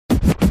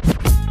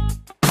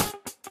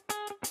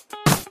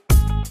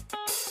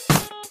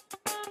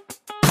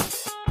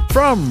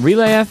From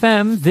Relay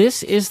FM,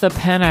 this is the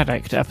Pen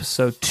Addict,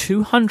 episode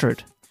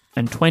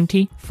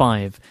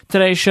 225.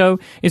 Today's show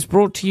is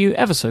brought to you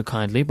ever so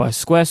kindly by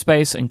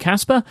Squarespace and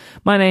Casper.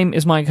 My name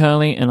is Mike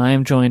Hurley, and I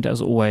am joined,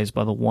 as always,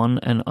 by the one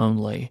and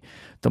only,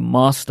 the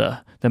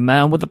master, the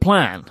man with the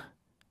plan,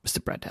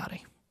 Mr. Brad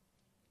Dowdy.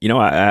 You know,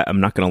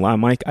 I'm not going to lie,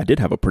 Mike. I did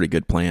have a pretty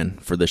good plan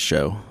for this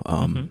show.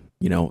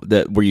 You know,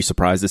 were you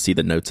surprised to see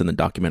the notes in the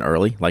document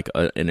early, like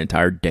an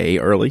entire day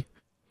early?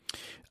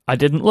 I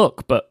didn't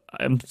look, but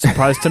I'm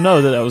surprised to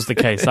know that was the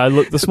case. I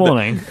looked this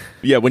morning.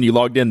 Yeah, when you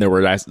logged in, there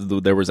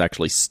was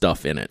actually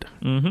stuff in it.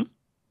 Mm-hmm.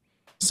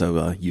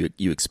 So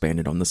you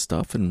expanded on the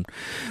stuff, and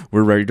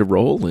we're ready to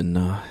roll. And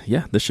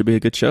yeah, this should be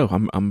a good show.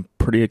 I'm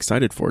pretty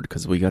excited for it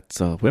because we have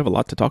a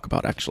lot to talk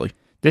about. Actually,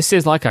 this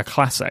is like a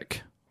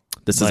classic.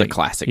 This is a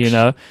classic. You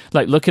know,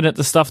 like looking at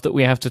the stuff that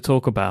we have to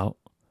talk about,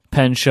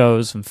 pen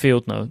shows and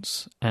field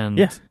notes,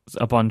 and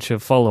a bunch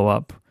of follow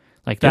up.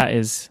 Like that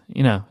is,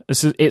 you know,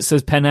 it's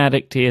as Pen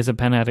Addict-y as a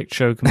Pen Addict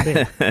show can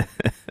be.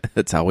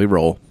 That's how we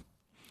roll.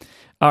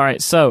 All right,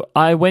 so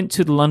I went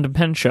to the London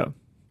Pen Show.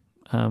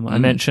 I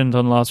mentioned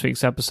on last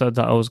week's episode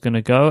that I was going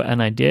to go,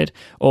 and I did.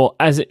 Or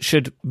as it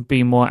should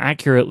be more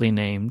accurately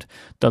named,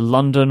 the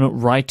London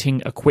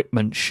Writing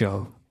Equipment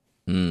Show.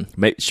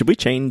 Should we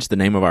change the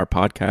name of our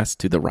podcast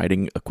to the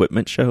Writing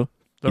Equipment Show?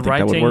 The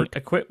Writing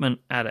Equipment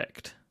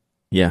Addict.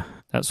 Yeah.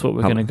 That's what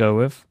we're going to go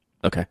with.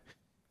 Okay.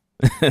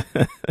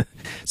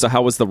 So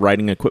how was the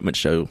Writing Equipment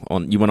Show?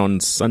 You went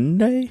on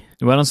Sunday?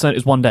 We went on Sunday. It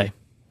was one day.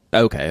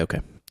 Okay.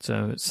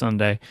 So it's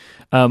Sunday.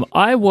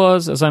 I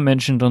was, as I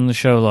mentioned on the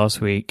show last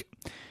week,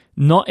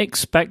 not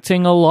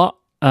expecting a lot.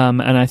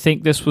 And I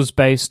think this was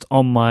based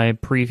on my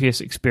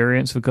previous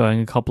experience of going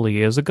a couple of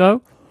years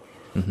ago.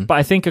 Mm-hmm. But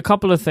I think a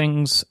couple of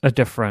things are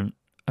different.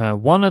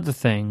 One of the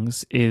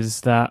things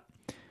is that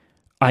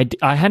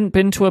I hadn't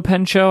been to a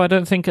pen show, I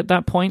don't think, at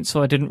that point,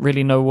 so I didn't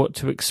really know what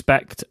to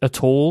expect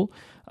at all.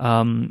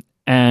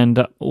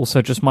 And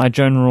also just my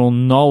general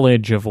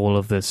knowledge of all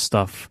of this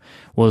stuff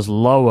was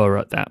lower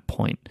at that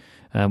point.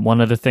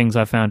 One of the things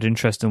I found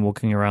interesting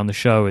walking around the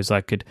show is I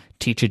could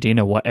teach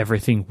Adina what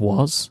everything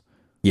was.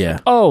 Yeah.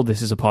 Oh,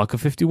 this is a Parker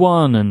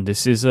 51, and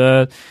this is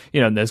there's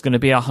going to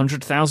be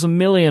 100,000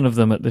 million of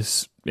them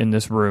in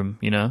this room.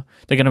 You know,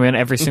 they're going to be on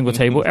every single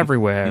table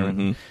everywhere.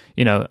 Mm-hmm.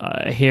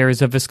 And here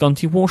is a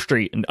Visconti Wall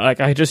Street, and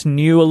I just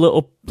knew a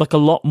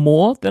lot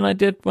more than I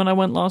did when I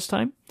went last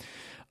time.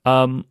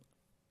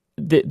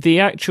 The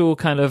actual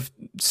kind of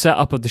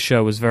setup of the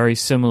show was very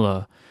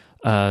similar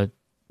to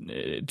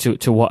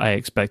what I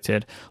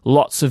expected.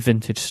 Lots of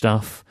vintage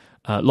stuff.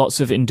 Lots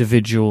of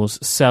individuals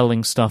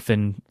selling stuff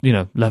in,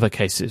 leather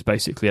cases,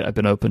 basically, that had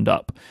been opened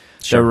up.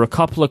 Sure. There were a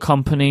couple of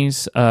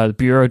companies.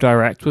 Bureau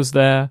Direct was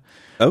there.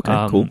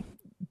 Okay, cool.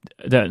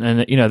 And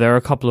there are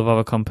a couple of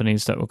other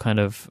companies that were kind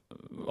of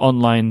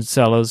online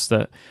sellers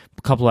a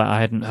couple that I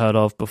hadn't heard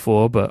of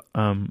before, but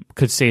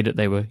could see that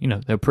they were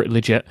pretty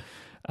legit.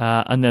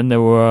 And then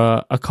there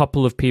were a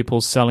couple of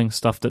people selling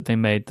stuff that they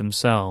made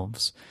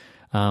themselves.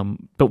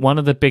 But one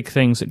of the big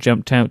things that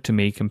jumped out to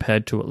me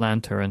compared to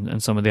Atlanta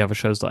and some of the other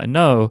shows that I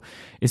know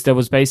is there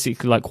was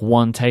basically like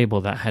one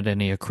table that had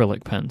any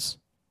acrylic pens.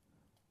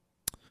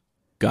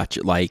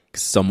 Gotcha. Like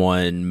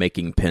someone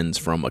making pens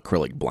from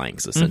acrylic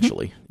blanks,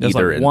 essentially. Mm-hmm.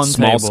 Either like in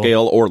small table.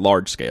 scale or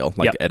large scale.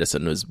 Like Yep.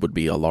 Edison would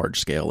be a large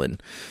scale,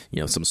 and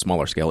some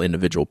smaller scale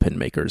individual pen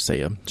makers,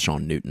 say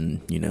Sean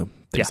Newton,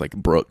 things like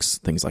Brooks,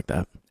 things like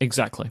that.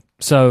 Exactly.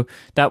 So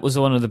that was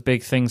one of the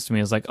big things to me.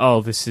 I was like,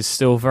 oh, this is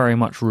still very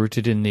much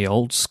rooted in the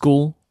old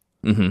school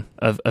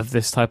of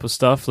this type of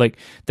stuff. Like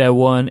there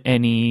weren't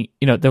any,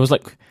 there was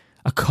like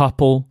a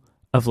couple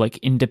of like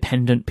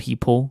independent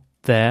people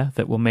there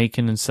that were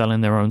making and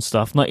selling their own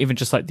stuff. Not even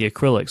just like the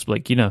acrylics, but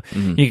like, you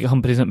get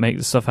companies that make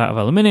the stuff out of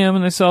aluminium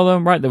and they sell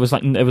them, right? There was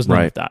none of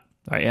that.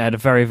 Right, it had a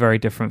very, very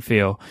different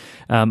feel.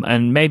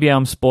 And maybe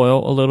I'm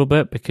spoiled a little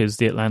bit because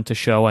the Atlanta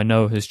show I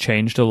know has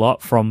changed a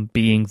lot from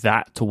being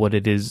that to what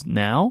it is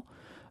now.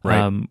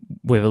 Right.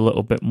 With a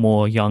little bit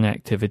more young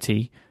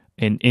activity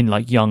in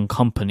like young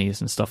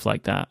companies and stuff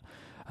like that.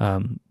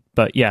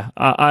 But yeah,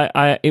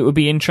 I it would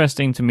be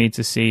interesting to me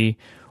to see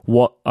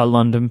what a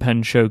London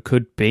pen show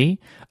could be.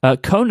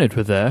 Conid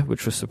were there,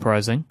 which was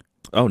surprising.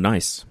 Oh,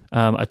 nice.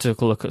 I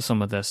took a look at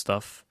some of their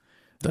stuff.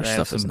 Their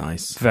stuff is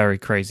nice. Very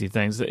crazy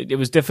things. It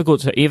was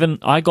difficult to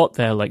I got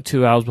there like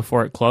 2 hours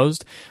before it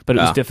closed, but it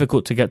was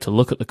difficult to get to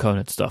look at the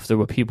Conid stuff. There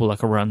were people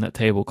like around that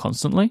table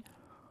constantly.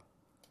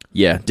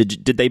 Yeah.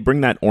 Did they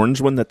bring that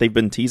orange one that they've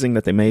been teasing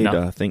that they made?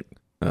 No. I think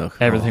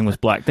everything was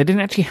black. They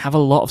didn't actually have a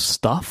lot of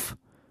stuff.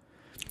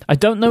 I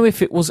don't know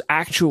if it was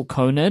actual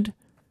Conid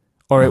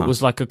or it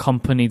was like a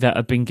company that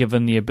had been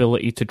given the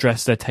ability to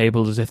dress their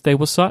table as if they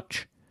were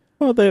such.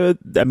 Well,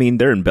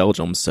 they're in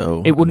Belgium,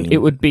 so it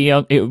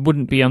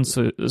wouldn't be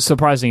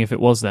surprising if it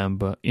was them,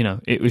 but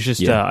it was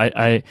just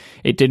it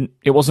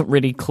wasn't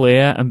really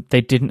clear, and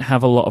they didn't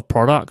have a lot of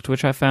product,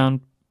 which I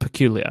found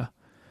peculiar.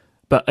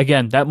 But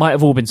again, that might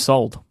have all been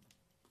sold.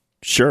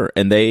 Sure,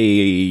 and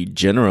they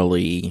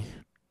generally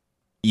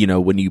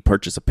when you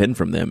purchase a pen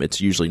from them, it's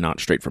usually not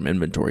straight from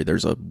inventory.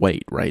 There's a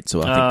wait, right?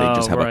 So I think they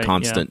just have a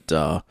constant.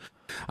 Yeah.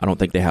 I don't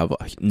think they have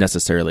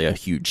necessarily a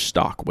huge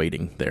stock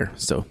waiting there.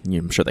 So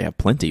I'm sure they have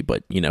plenty,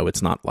 but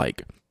it's not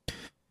like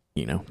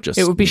just.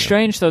 It would be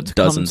strange though to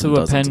come to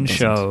a pen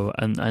show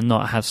and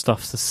not have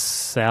stuff to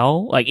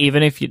sell. Like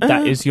even if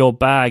that is your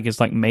bag is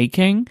like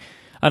making.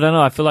 I don't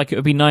know. I feel like it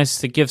would be nice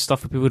to give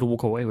stuff for people to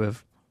walk away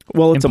with.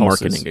 Well, it's a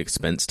marketing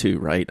expense too,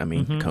 right? I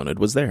mean, Conid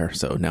was there,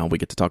 so now we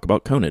get to talk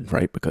about Conid,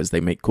 right? Because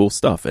they make cool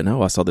stuff, and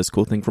I saw this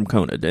cool thing from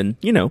Conid, and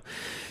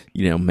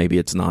maybe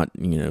it's not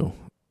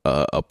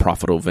a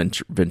profitable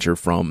venture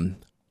from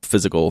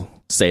physical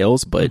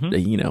sales, but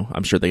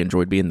I'm sure they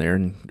enjoyed being there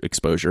and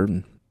exposure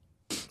and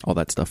all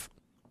that stuff.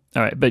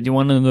 All right, but you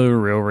want to know the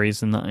real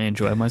reason that I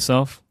enjoy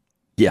myself?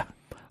 Yeah.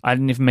 I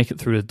didn't even make it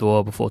through the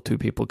door before 2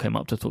 people came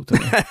up to talk to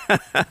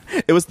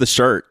me. It was the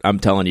shirt, I'm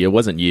telling you. It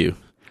wasn't you.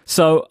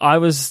 So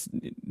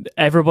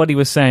everybody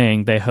was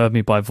saying they heard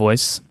me by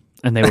voice,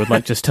 and they would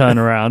like just turn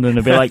around and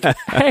they'd be like,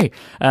 "Hey,"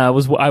 I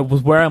was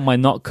wearing my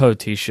Not Code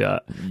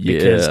t-shirt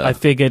because I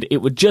figured it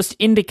would just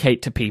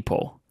indicate to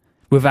people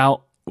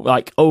without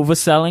like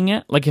overselling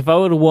it. Like if I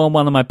would have worn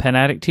one of my Pen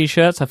Addict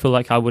t-shirts, I feel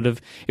like it would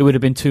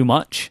have been too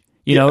much.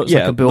 It's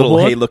like a billboard.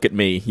 Little, hey, look at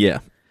me. Yeah.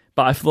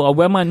 But I thought I'll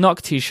wear my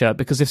Knock t-shirt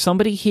because if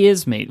somebody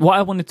hears me, what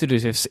I wanted to do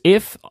is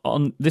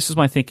this is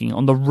my thinking,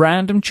 on the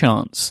random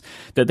chance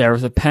that there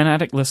is a Pen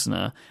Addict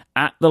listener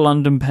at the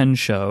London Pen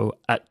Show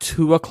at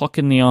 2:00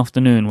 in the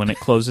afternoon when it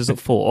closes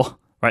at 4,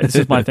 right? This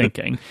is my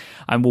thinking.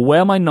 I will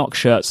wear my Knock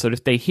shirt so that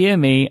if they hear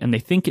me and they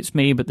think it's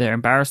me, but they're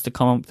embarrassed to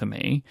come up to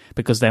me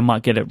because they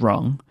might get it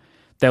wrong,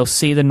 they'll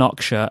see the Knock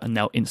shirt and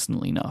they'll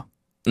instantly know.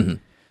 Mm-hmm.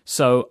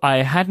 So I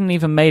hadn't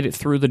even made it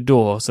through the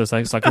door. So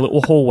it's like a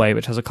little hallway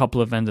which has a couple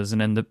of vendors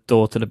and then the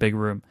door to the big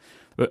room.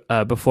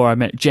 Before I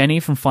met Jenny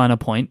from Finer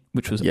Point,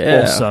 which was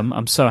awesome.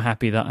 I'm so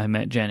happy that I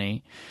met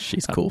Jenny.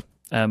 She's cool.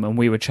 And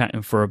we were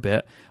chatting for a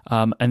bit.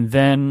 And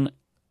then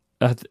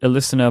a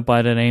listener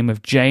by the name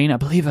of Jane, I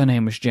believe her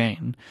name was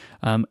Jane,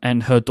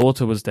 and her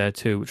daughter was there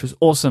too, which was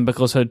awesome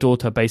because her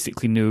daughter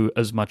basically knew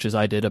as much as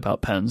I did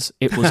about pens.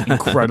 It was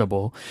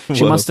incredible.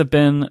 She must have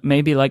been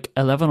maybe like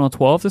 11 or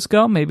 12, this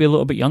girl, maybe a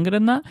little bit younger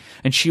than that.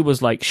 And she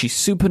was like, she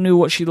super knew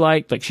what she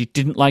liked. Like she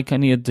didn't like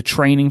any of the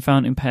training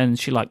fountain pens.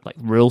 She liked like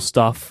real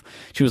stuff.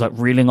 She was like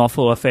reeling off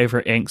all her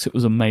favorite inks. It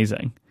was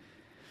amazing.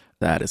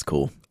 That is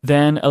cool.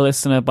 Then a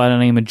listener by the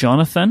name of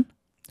Jonathan,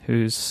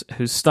 who's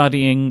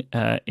studying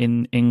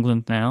in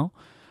England now.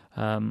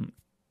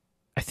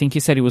 I think he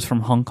said he was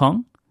from Hong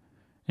Kong,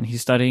 and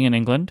he's studying in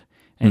England,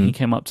 and he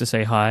came up to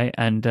say hi.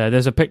 And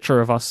there's a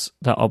picture of us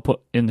that I'll put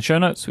in the show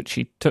notes, which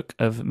he took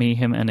of me,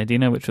 him, and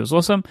Adina, which was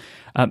awesome.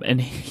 And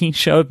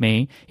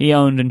he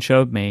owned and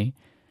showed me,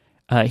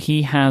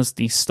 he has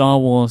the Star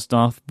Wars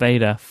Darth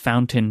Vader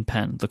fountain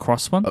pen, the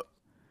cross one.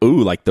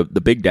 Ooh, like the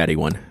Big Daddy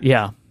one.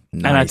 Yeah.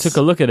 Nice. And I took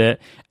a look at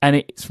it, and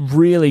it's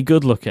really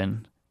good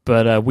looking.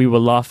 But we were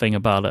laughing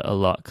about it a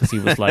lot because he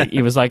was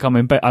like,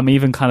 I'm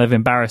even kind of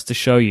embarrassed to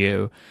show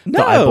you.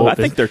 No, I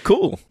think they're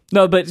cool.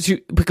 No, but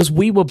because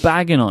we were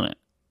bagging on it,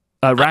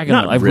 ragging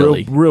on it, like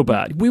really. real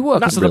bad. We were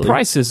because of the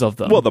prices of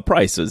them. Well, the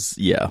price is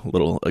a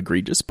little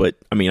egregious, but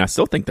I mean, I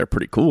still think they're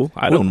pretty cool.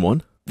 I'd own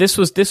one. This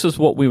was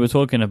what we were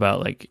talking about,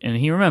 like, and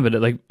he remembered it,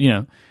 like,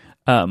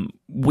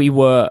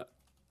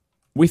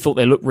 we thought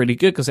they looked really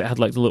good because it had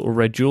like the little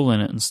red jewel in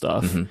it and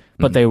stuff,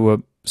 but they were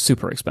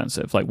super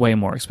expensive, like way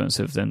more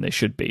expensive than they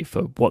should be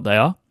for what they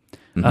are.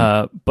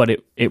 But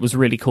it was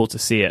really cool to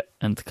see it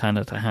and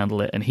to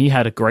handle it. And he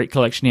had a great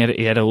collection.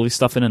 He had all his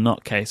stuff in a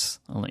Knot case.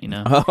 I'll let you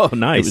know. Oh,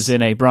 nice. It was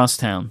in a brass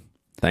town.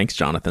 Thanks,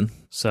 Jonathan.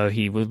 So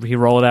he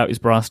rolled out his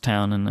brass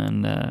town, and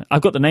then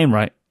I've got the name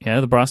right. Yeah,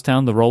 the brass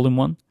town, the rolling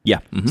one. Yeah.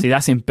 See,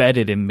 that's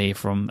embedded in me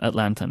from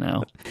Atlanta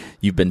now.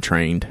 You've been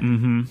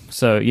trained.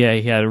 So yeah,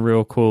 he had a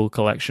real cool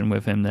collection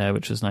with him there,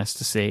 which was nice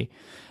to see.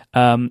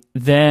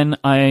 Then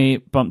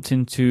I bumped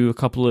into a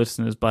couple of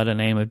listeners by the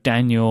name of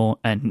Daniel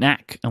and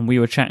Knack, and we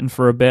were chatting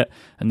for a bit,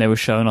 and they were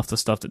showing off the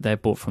stuff that they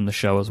bought from the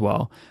show as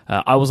well.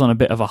 I was on a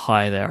bit of a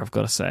high there, I've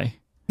got to say.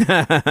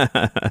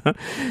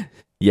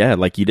 Yeah,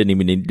 like you didn't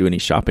even need to do any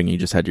shopping. You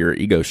just had your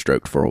ego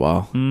stroked for a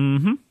while.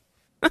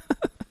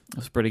 It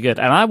was pretty good.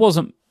 And I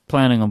wasn't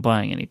planning on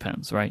buying any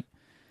pens, right?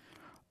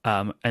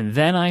 And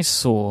then I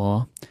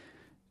saw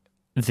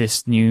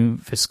this new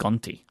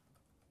Visconti.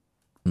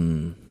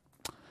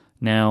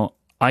 Now,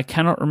 I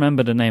cannot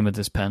remember the name of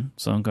this pen,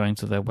 so I'm going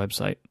to their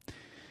website.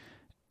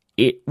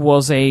 It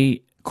was a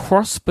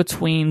cross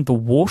between the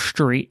Wall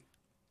Street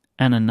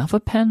and another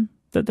pen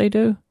that they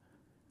do.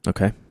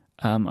 Okay.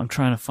 I'm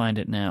trying to find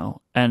it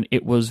now. And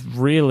it was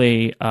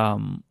really,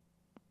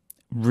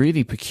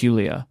 really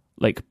peculiar,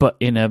 like, but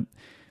in a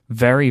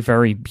very,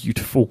 very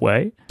beautiful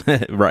way.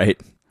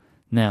 Right.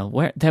 Now,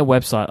 their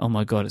website, oh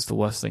my God, it's the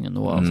worst thing in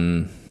the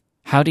world.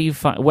 How do you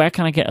find, where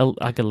can I get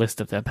a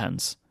list of their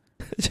pens?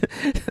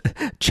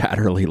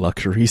 Chatterley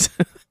Luxuries.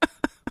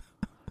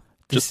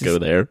 Just go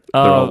there.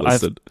 They're all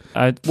listed.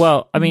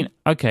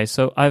 Okay,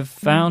 so I've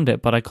found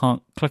it, but I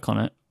can't click on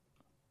it.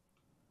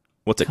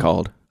 What's it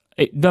called?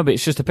 No, but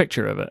it's just a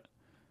picture of it.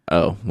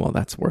 Oh, well,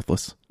 that's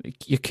worthless.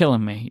 You're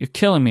killing me. You're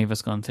killing me,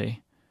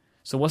 Visconti.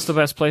 So what's the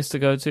best place to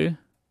go to?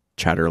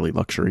 Chatterley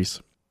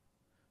Luxuries.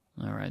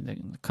 All right,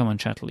 come on,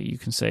 Chatterley. You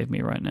can save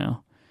me right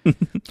now.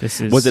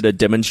 Was it a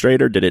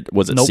demonstrator?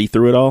 Was it Nope. see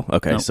through it all?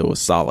 Okay, Nope. So it was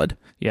solid.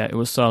 Yeah, it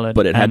was solid.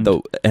 But it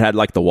had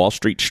like the Wall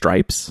Street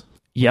stripes.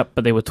 Yep,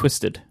 but they were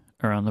twisted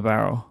around the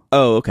barrel.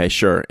 Oh, okay,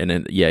 sure. And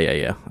then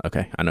yeah.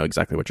 Okay, I know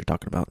exactly what you're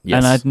talking about. Yes.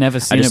 And I'd never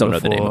seen it don't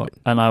before, know the name of it.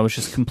 and I was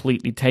just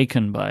completely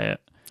taken by it.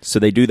 So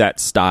they do that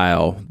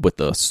style with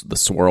the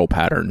swirl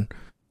pattern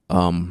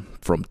from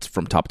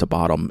top to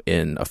bottom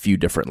in a few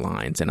different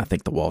lines, and I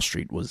think the Wall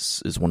Street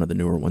is one of the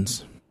newer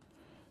ones.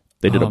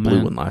 They did a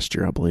blue one last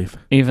year, I believe.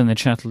 Even the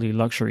Chatterley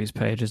Luxuries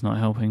page is not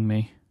helping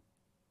me.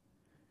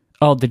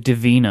 Oh, the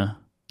Divina.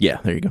 Yeah,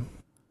 there you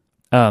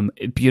go.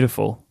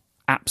 Beautiful.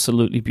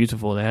 Absolutely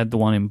beautiful. They had the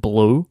one in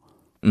blue.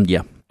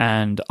 Yeah.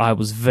 And I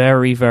was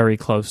very, very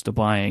close to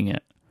buying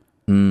it.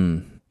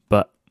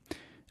 But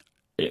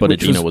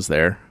Adina was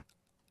there.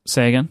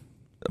 Say again?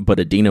 But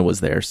Adina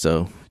was there,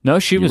 so... No,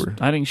 she was...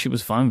 I think she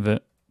was fine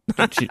with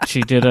it.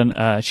 She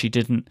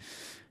didn't...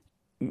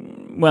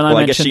 When I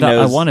mentioned that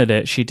I wanted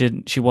it,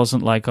 she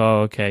wasn't like,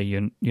 oh, okay,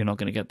 you're not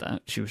going to get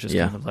that. She was just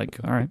kind of like,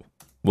 all right.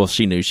 Well,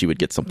 she knew she would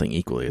get something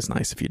equally as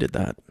nice if you did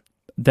that.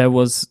 There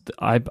was,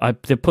 I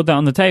put that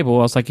on the table.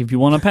 I was like, if you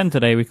want a pen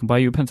today, we can buy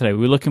you a pen today. We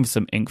were looking for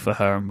some ink for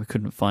her, and we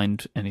couldn't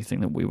find anything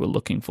that we were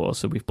looking for,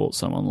 so we bought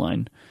some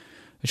online.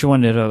 She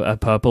wanted a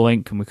purple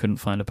ink, and we couldn't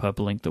find a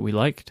purple ink that we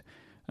liked.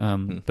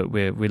 But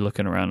we're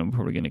looking around, and we're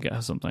probably going to get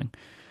her something.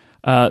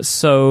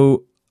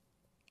 So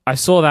I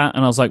saw that,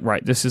 and I was like,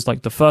 right, this is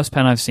like the first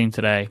pen I've seen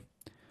today.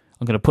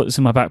 I'm going to put this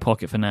in my back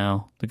pocket for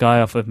now. The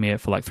guy offered me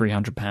it for like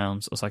 £300.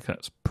 I was like,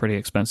 that's pretty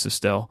expensive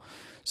still.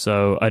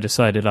 So I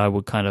decided I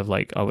would kind of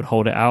like, I would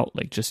hold it out,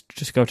 like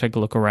just go take a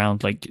look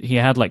around. Like he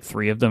had like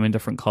 3 of them in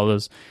different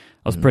colors.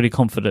 I was pretty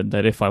confident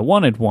that if I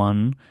wanted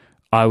one,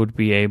 I would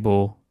be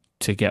able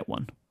to get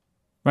one.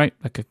 Right?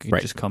 Like I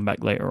could just come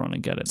back later on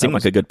and get it. Seemed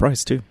like a good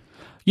price too.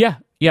 Yeah,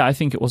 I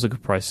think it was a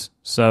good price.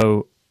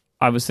 So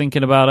I was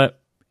thinking about it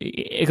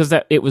because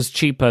it was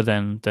cheaper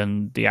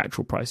than the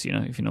actual price,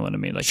 if you know what I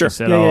mean. Like sure. I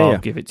said, I'll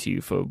give it to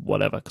you for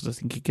whatever, because I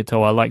think you could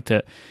tell I liked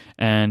it,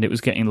 and it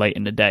was getting late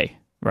in the day,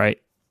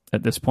 right?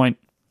 At this point.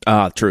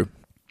 True.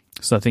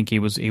 So I think he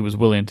was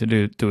willing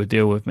to do a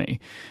deal with me.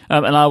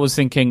 And I was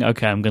thinking,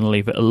 okay, I'm going to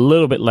leave it a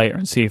little bit later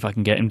and see if I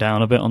can get him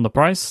down a bit on the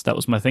price. That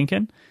was my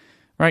thinking,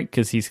 right?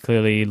 Because he's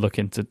clearly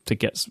looking to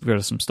get rid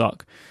of some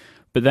stock.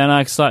 But then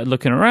I started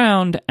looking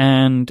around,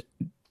 and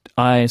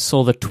I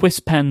saw the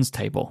Twist pens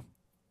table.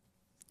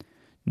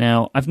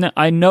 Now,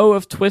 I know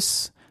of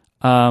Twist,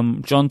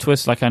 John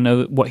Twist, like I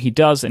know what he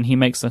does, and he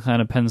makes the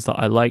kind of pens that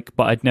I like,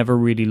 but I'd never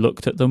really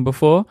looked at them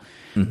before.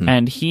 Mm-hmm.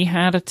 And he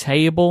had a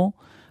table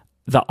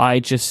that I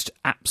just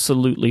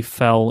absolutely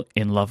fell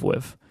in love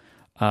with.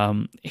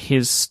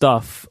 His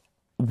stuff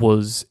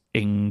was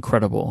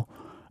incredible.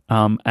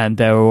 And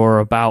there were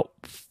about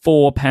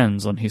 4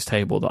 pens on his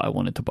table that I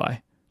wanted to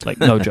buy. Like,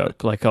 no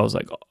joke. Like, I was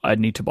like, I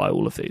need to buy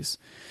all of these.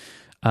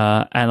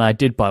 And I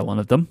did buy one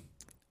of them.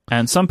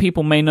 And some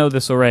people may know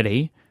this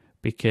already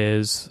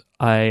because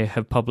I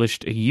have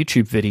published a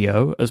YouTube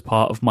video as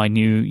part of my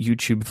new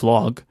YouTube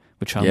vlog,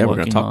 which I'm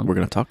working on. We're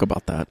going to talk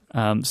about that.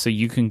 So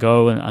you can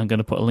go, and I'm going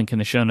to put a link in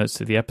the show notes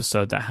to the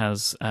episode that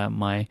has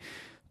my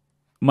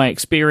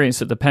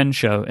experience at the pen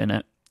show in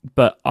it.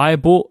 But I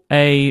bought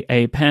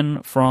a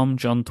pen from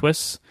John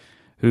Twist,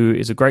 who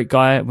is a great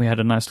guy. We had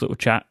a nice little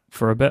chat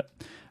for a bit.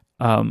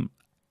 And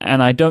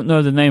I don't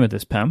know the name of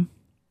this pen.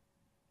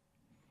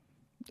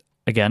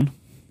 Again.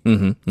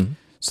 Mm-hmm, mm-hmm.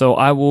 So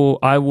I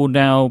will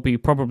now be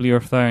probably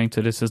referring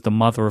to this as the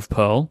mother of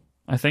pearl,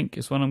 I think,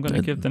 is what I'm going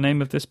to give the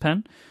name of this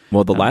pen.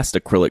 Well, the last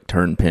acrylic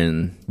turn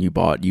pen you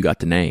bought, you got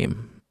the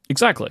name.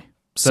 Exactly.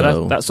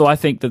 So I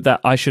think that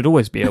I should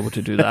always be able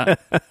to do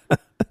that.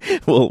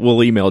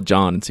 We'll email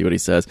John and see what he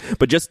says.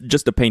 But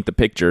just to paint the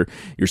picture,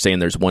 you're saying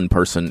there's one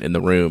person in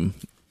the room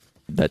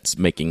that's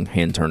making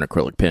hand turn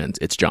acrylic pens.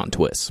 It's John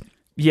Twist.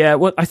 Yeah,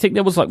 well, I think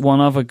there was like one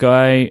other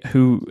guy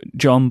who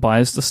John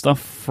buys the stuff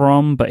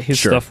from, but his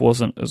stuff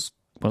wasn't as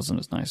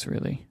nice,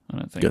 really. I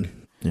don't think. Good.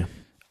 Yeah.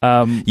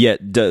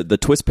 The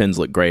Twist pens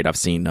look great. I've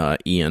seen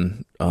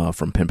Ian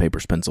from Pen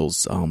Papers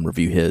Pencils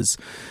review his.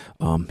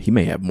 He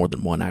may have more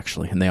than one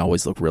actually, and they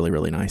always look really,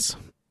 really nice.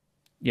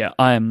 Yeah,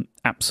 I am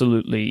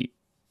absolutely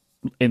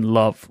in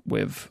love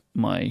with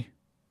my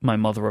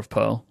mother of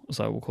pearl, as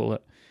I will call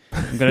it.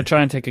 I'm going to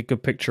try and take a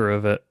good picture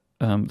of it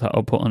that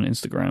I'll put on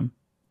Instagram,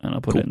 and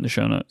I'll put it in the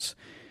show notes.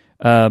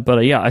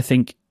 But yeah, I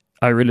think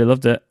I really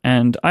loved it,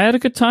 and I had a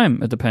good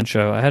time at the pen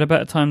show. I had a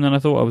better time than I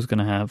thought I was going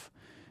to have.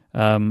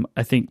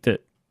 I think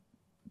that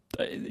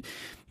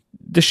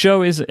the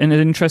show is an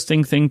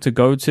interesting thing to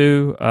go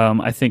to.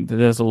 I think that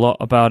there's a lot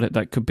about it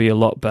that could be a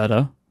lot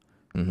better.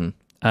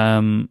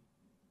 Mm-hmm.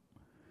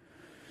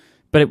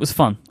 But it was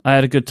fun. I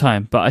had a good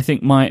time. But I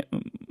think my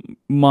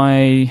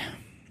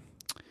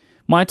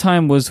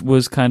time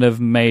was kind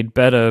of made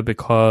better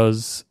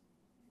because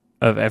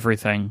of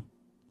everything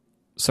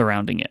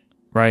surrounding it,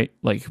 right?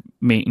 Like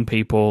meeting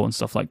people and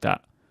stuff like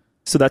that.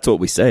 So that's what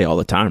we say all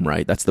the time,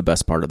 right? That's the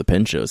best part of the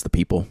pen show is the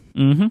people.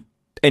 Mm-hmm.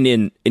 And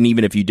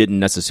even if you didn't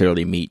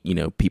necessarily meet,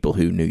 people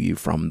who knew you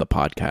from the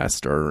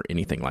podcast or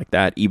anything like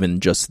that, even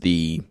just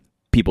the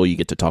people you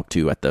get to talk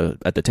to at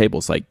the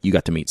tables, like you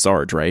got to meet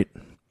Sarge, right?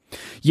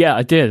 Yeah,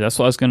 I did. That's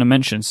what I was going to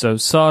mention. So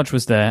Sarge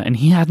was there, and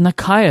he had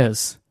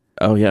Nakayas.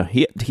 Oh yeah,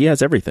 he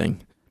has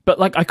everything. But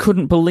I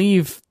couldn't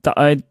believe that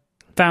I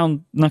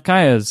found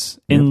Nakayas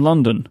in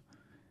London.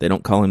 They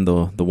don't call him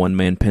the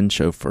one-man pen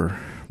show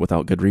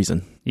without good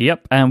reason.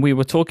 Yep, and we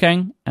were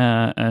talking,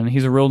 and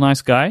he's a real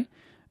nice guy,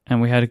 and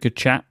we had a good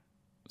chat.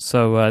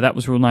 So that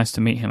was real nice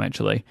to meet him,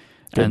 actually.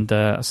 Good. And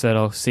I said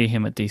I'll see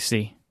him at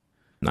DC.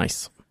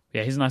 Nice.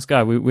 Yeah, he's a nice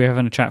guy. We were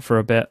having a chat for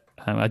a bit.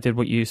 I did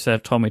what you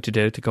told me to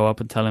do, to go up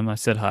and tell him I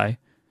said hi.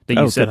 That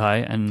you said hi,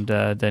 and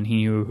then he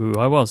knew who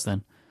I was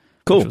then.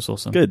 Cool. Which was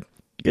awesome. Good.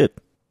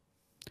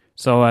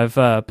 So I've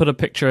put a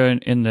picture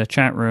in the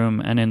chat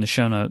room and in the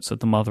show notes of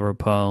the Mother of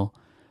Pearl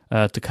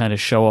to kind of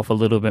show off a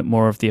little bit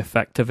more of the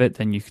effect of it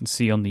than you can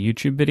see on the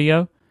YouTube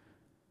video.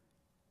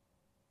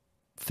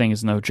 Thing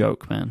is no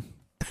joke, man.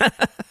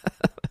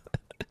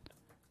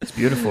 It's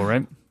beautiful,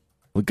 right?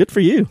 Well, good for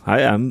you.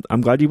 I'm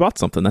glad you bought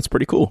something. That's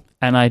pretty cool.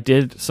 And I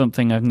did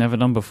something I've never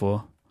done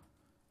before.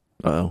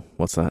 Uh-oh.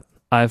 What's that?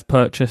 I've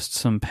purchased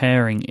some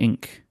pairing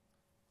ink.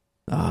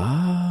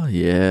 Ah,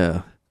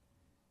 yeah.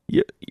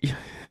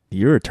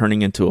 You're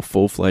turning into a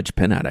full-fledged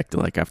pen addict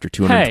after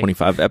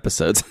 225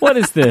 episodes. What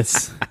is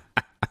this?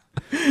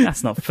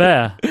 That's not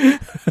fair.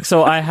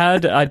 So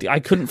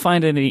I couldn't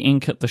find any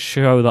ink at the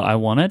show that I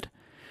wanted.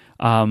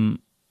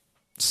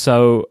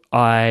 So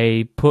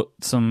I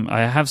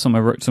have some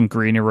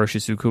green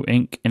Iroshizuku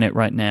ink in it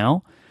right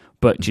now.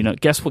 But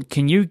guess what?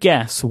 Can you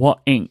guess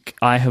what ink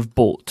I have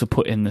bought to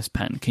put in this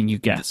pen? Can you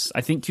guess?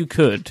 I think you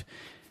could.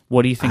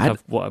 What do you think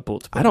what I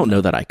bought to put I don't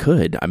know that I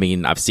could. I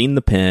mean, I've seen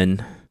the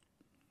pen.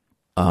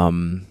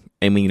 And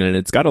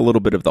it's got a little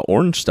bit of the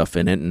orange stuff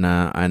in it, and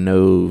I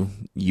know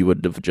you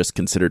would have just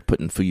considered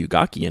putting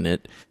Fuyugaki in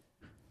it.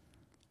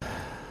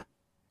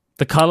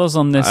 The colors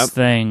on this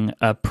thing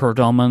are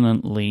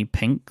predominantly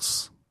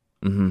pinks.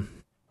 Mm-hmm.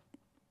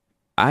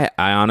 I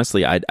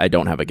honestly, I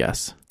don't have a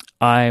guess.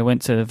 I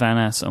went to Van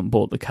Ness and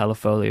bought the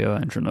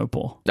Califolio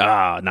Andronopal.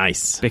 Ah,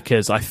 nice.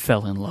 Because I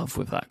fell in love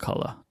with that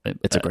color.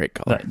 It's a great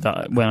color.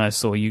 When I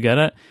saw you get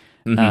it,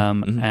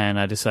 and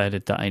I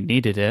decided that I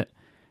needed it.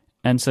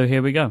 And so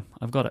here we go.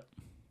 I've got it.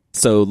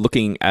 So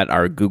looking at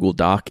our Google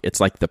Doc, it's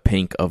like the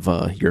pink of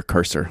your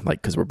cursor,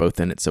 because we're both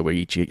in it, so we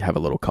each have a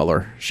little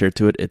color shared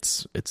to it.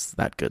 It's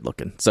that good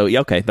looking. So yeah,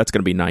 okay, that's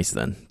going to be nice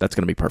then. That's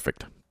going to be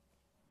perfect.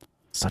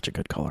 Such a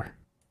good color.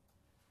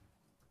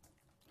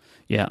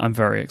 Yeah, I'm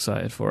very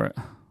excited for it.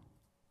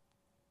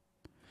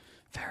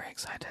 Very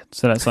excited.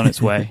 So that's on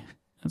its way.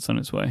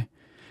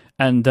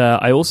 And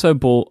I also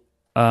bought,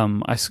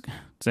 I'm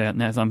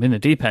in the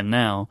deep end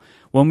now.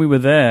 When we were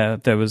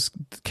there was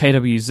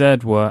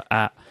KWZ were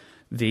at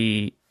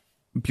the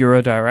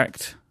Bureau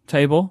Direct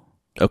table.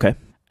 Okay.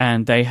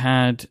 And they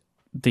had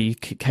the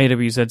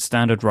KWZ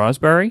standard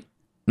raspberry.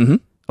 Mm-hmm.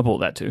 I bought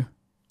that too.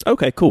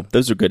 Okay, cool.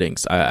 Those are good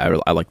inks.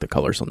 I like the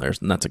colors on theirs,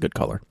 and that's a good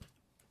color.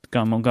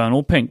 I'm going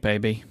all pink,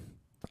 baby.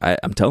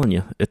 I'm telling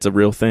you, it's a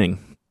real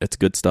thing. It's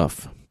good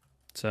stuff.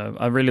 So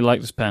I really like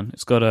this pen.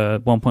 It's got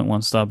a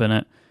 1.1 stub in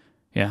it.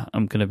 Yeah,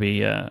 I'm gonna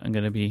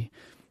be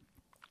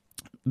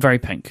very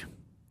pink.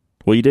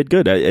 Well, you did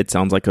good. It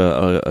sounds like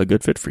a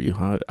good fit for you.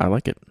 I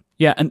like it.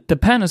 Yeah, and the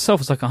pen itself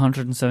was like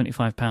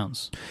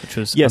 £175, which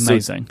was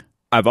amazing. So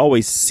I've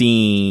always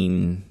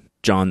seen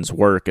John's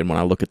work, and when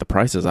I look at the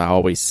prices, I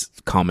always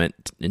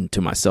comment into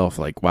myself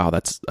wow,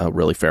 that's a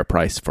really fair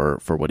price for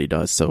what he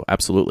does. So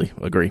absolutely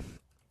agree.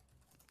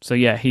 So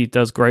yeah, he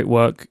does great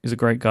work. He's a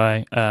great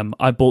guy.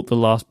 I bought the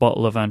last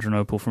bottle of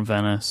Andronopal from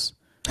Venice.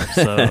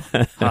 So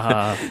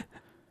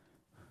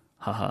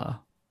haha.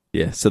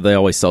 Yeah, so they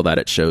always sell that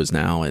at shows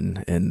now,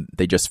 and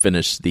they just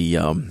finished the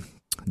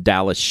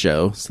Dallas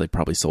show, so they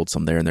probably sold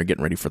some there, and they're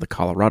getting ready for the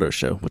Colorado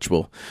show, which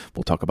we'll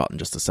talk about in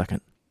just a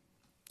second.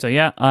 So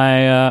yeah,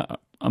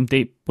 I'm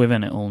deep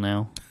within it all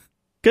now.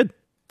 Good.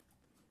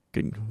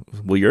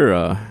 Well,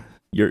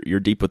 you're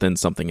deep within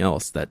something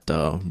else that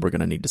we're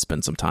gonna need to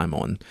spend some time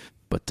on,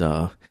 but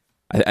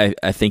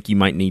I think you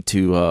might need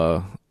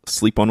to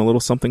sleep on a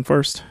little something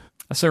first.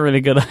 That's a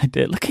really good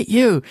idea. Look at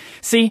you.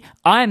 See,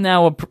 I'm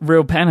now a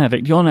real pen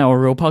addict. You're now a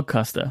real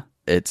podcaster.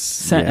 It's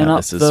setting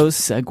up those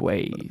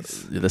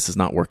segues. This is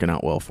not working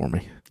out well for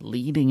me.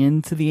 Leading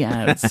into the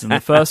ads. And the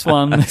first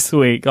one this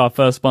week, our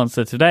first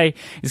sponsor today,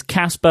 is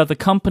Casper, the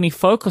company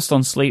focused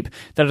on sleep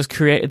that has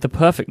created the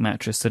perfect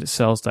mattress that it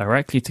sells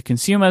directly to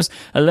consumers,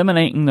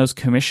 eliminating those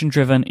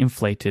commission-driven,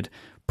 inflated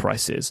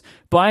prices.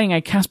 Buying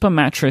a Casper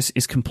mattress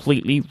is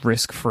completely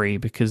risk-free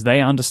because they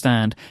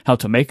understand how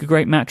to make a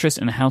great mattress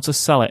and how to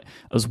sell it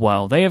as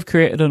well. They have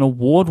created an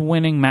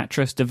award-winning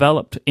mattress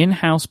developed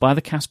in-house by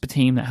the Casper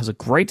team that has a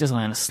great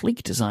design, a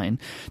sleek design,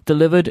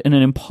 delivered in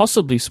an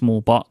impossibly small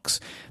box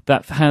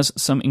that has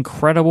some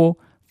incredible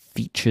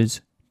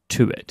features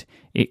to it.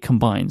 It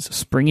combines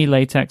springy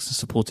latex and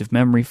supportive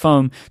memory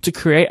foam to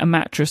create a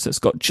mattress that's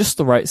got just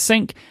the right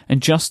sink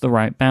and just the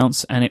right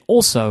bounce, and it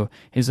also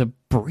is a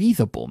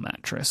breathable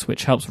mattress,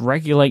 which helps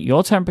regulate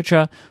your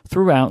temperature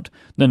throughout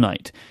the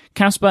night.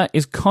 Casper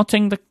is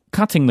cutting the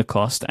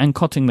cost and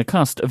cutting the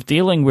cost of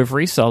dealing with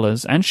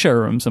resellers and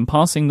showrooms and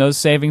passing those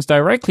savings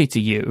directly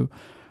to you.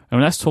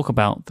 And let's talk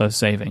about those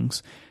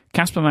savings.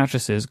 Casper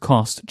mattresses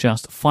cost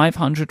just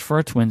 $500 for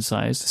a twin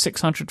size,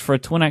 $600 for a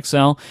twin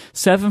XL,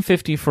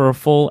 $750 for a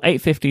full,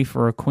 $850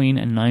 for a queen,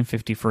 and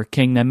 $950 for a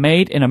king. They're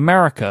made in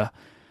America,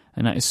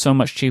 and that is so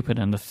much cheaper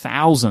than the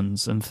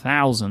thousands and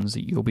thousands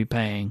that you'll be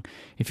paying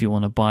if you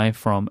want to buy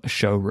from a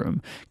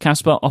showroom.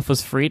 Casper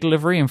offers free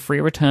delivery and free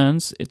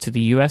returns to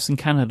the US and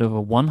Canada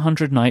with a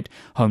 100-night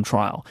home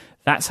trial.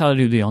 That's how to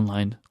do the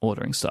online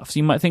ordering stuff. So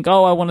you might think,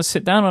 oh, I want to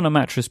sit down on a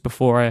mattress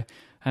before I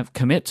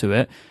commit to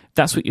it.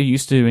 That's what you're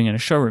used to doing in a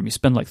showroom. You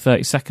spend like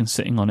 30 seconds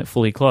sitting on it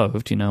fully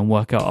clothed, and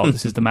work out, oh,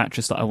 this is the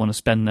mattress that I want to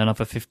spend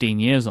another 15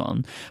 years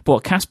on. But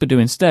what Casper do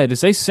instead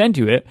is they send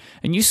you it,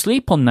 and you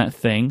sleep on that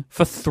thing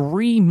for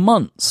 3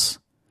 months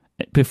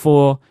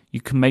before you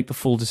can make the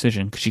full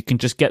decision, because you can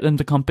just get them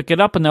to come pick it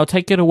up, and they'll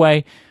take it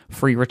away,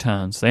 free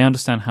returns. They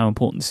understand how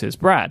important this is.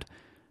 Brad,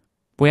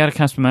 we had a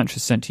Casper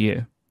mattress sent to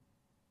you.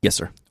 Yes,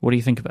 sir. What do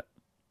you think of it?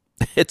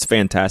 It's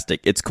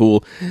fantastic. It's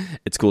cool.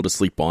 It's cool to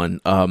sleep on.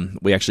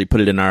 We actually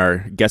put it in our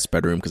guest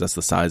bedroom because that's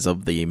the size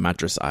of the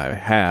mattress I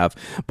have.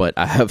 But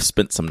I have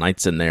spent some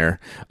nights in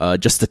there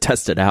just to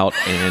test it out,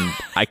 and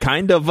I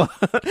kind of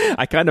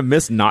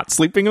miss not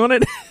sleeping on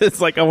it.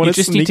 It's like I want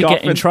to sneak off. You just need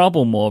to get in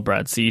trouble more,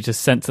 Brad. So you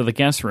just sent to the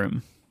guest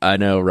room. I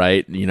know,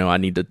 right? I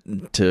need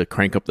to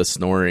crank up the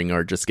snoring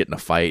or just get in a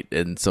fight,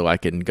 and so I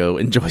can go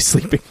enjoy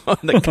sleeping on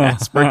the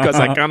Casper because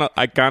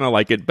I kind of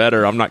like it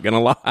better. I'm not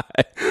gonna lie,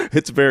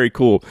 it's very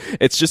cool.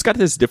 It's just got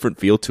this different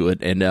feel to it,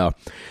 and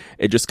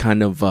it just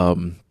kind of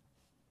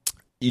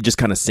you just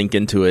kind of sink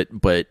into it,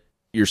 but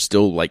you're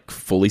still like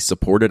fully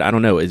supported. I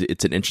don't know.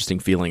 It's an interesting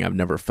feeling. I've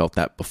never felt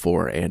that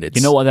before, and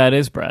it's what that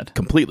is, Brad?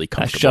 Completely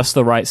comfortable. That's just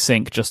the right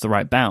sink, just the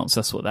right bounce.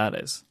 That's what that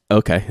is.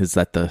 Okay, is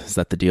that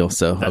the deal?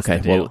 So That's okay,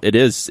 the deal. Well, it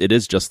is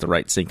just the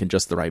right sink and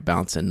just the right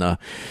bounce, and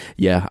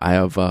yeah, I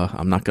have.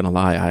 I'm not gonna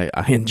lie,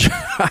 I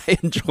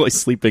enjoy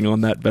sleeping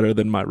on that better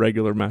than my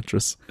regular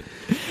mattress.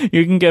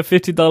 You can get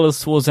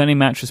 $50 towards any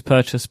mattress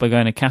purchase by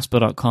going to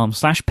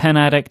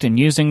casper.com/penaddict and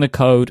using the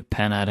code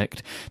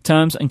penaddict.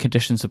 Terms and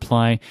conditions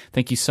apply.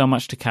 Thank you so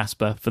much to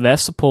Casper for their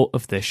support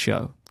of this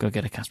show. Go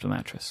get a Casper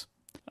mattress.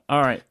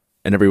 All right.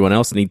 And everyone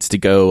else needs to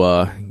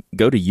go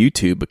to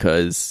YouTube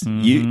because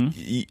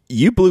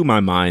you blew my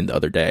mind the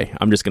other day.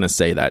 I'm just gonna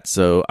say that.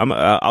 So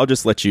I'll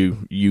just let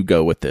you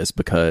go with this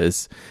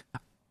because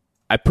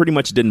I pretty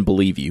much didn't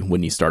believe you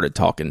when you started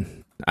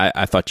talking.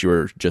 I thought you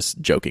were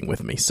just joking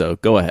with me. So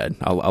go ahead.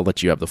 I'll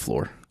let you have the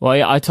floor. Well,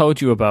 yeah, I told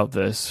you about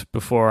this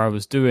before I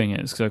was doing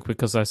it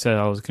because I said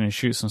I was going to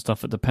shoot some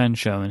stuff at the pen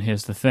show, and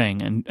here's the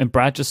thing. And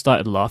Brad just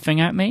started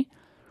laughing at me.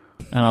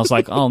 And I was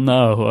like, oh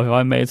no, have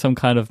I made some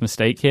kind of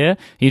mistake here?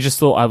 He just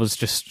thought I was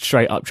just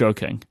straight up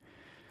joking.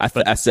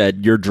 I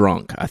said, you're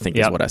drunk, I think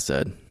is what I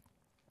said.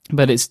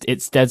 But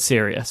it's dead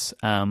serious.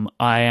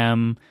 I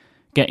am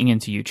getting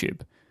into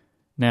YouTube.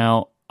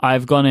 Now,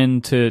 I've gone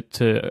into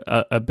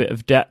a bit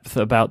of depth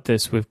about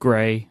this with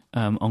Gray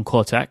on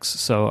Cortex,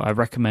 so I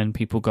recommend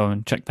people go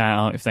and check that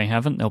out if they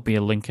haven't. There'll be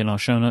a link in our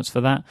show notes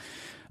for that.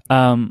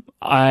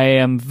 I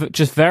am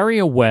just very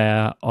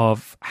aware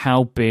of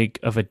how big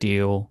of a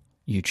deal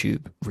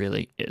YouTube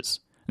really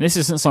is. And this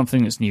isn't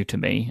something that's new to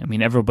me. I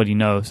mean, everybody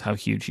knows how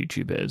huge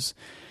YouTube is.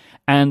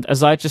 And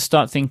as I just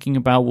start thinking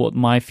about what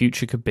my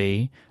future could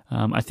be,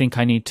 I think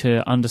I need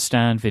to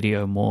understand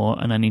video more,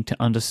 and I need to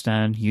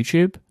understand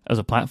YouTube as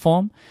a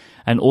platform,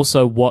 and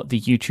also what the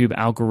YouTube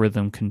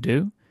algorithm can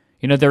do.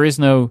 There is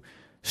no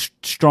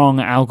strong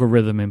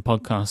algorithm in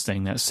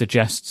podcasting that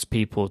suggests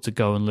people to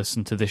go and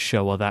listen to this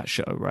show or that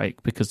show, right?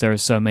 Because there are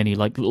so many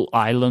like little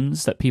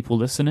islands that people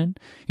listen in,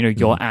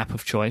 your app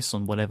of choice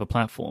on whatever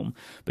platform.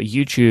 But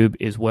YouTube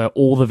is where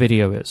all the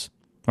video is,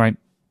 right?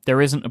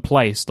 There isn't a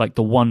place like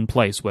the one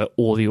place where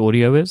all the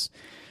audio is.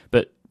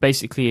 But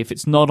basically, if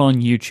it's not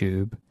on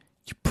YouTube,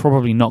 you're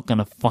probably not going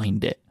to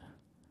find it.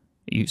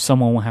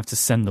 Someone will have to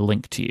send the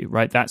link to you,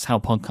 right? That's how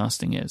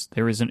podcasting is.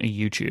 There isn't a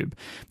YouTube.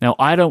 Now,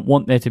 I don't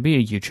want there to be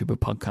a YouTube of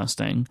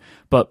podcasting,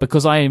 but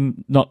because I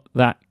am not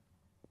that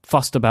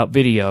fussed about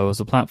video as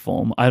a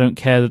platform, I don't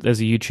care that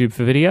there's a YouTube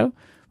for video,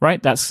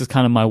 right? That's just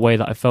kind of my way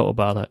that I felt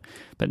about it.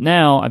 But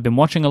now I've been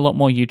watching a lot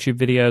more YouTube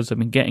videos. I've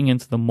been getting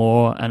into them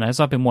more. And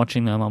as I've been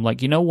watching them, I'm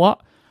like, you know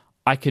what?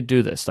 I could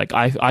do this. Like,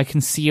 I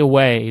can see a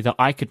way that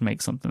I could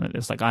make something like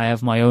this. Like, I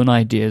have my own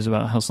ideas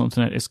about how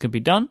something like this could be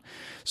done.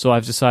 So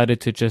I've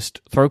decided to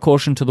just throw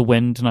caution to the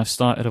wind, and I've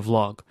started a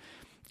vlog.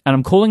 And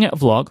I'm calling it a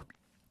vlog.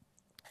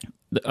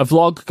 A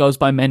vlog goes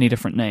by many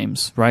different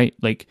names, right?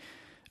 Like,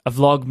 a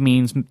vlog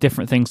means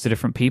different things to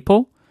different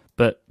people.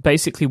 But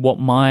basically what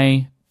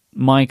my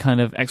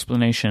kind of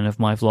explanation of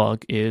my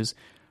vlog is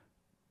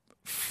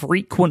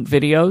frequent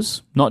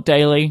videos, not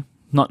daily,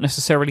 not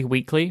necessarily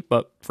weekly,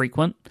 but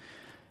frequent.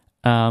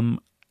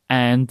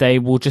 and they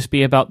will just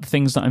be about the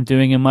things that I'm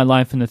doing in my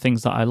life and the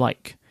things that I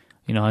like.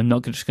 You know, I'm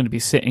not just going to be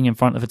sitting in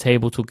front of a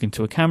table talking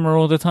to a camera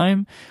all the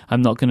time.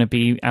 I'm not going to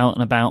be out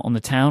and about on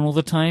the town all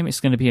the time. It's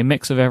going to be a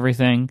mix of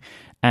everything,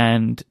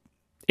 and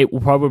it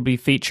will probably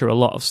feature a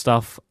lot of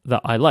stuff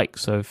that I like.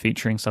 So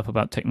featuring stuff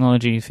about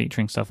technology,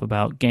 featuring stuff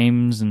about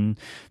games, and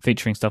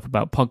featuring stuff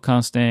about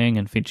podcasting,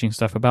 and featuring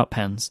stuff about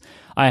pens.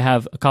 I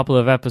have a couple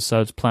of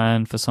episodes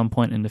planned for some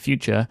point in the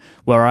future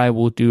where I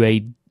will do a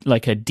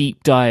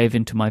deep dive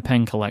into my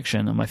pen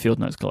collection and my field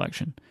notes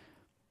collection,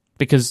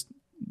 because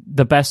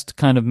the best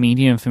kind of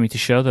medium for me to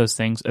show those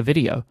things are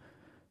video.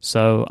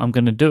 So I'm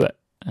going to do it.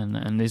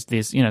 And this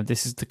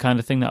is the kind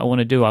of thing that I want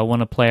to do. I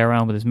want to play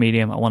around with this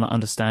medium. I want to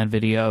understand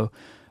video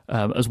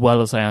as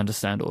well as I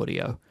understand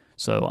audio.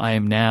 So I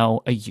am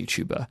now a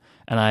YouTuber,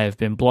 and I have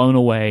been blown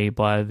away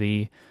by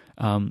the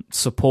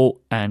support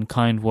and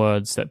kind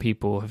words that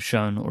people have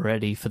shown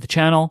already for the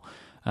channel.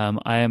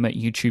 I am at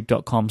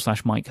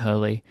youtube.com/Mike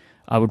Hurley.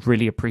 I would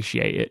really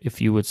appreciate it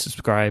if you would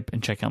subscribe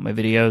and check out my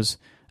videos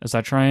as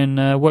I try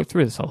and work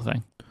through this whole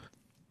thing.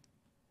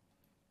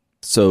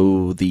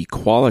 So the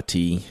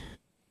quality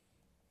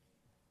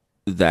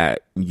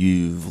that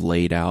you've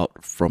laid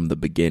out from the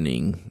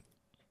beginning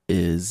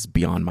is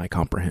beyond my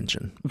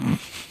comprehension.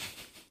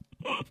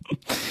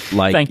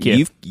 Like, thank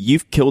you.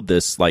 You've killed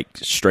this like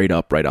straight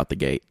up right out the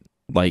gate.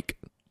 Like,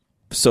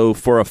 so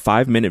for a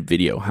 5-minute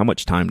video, how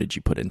much time did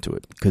you put into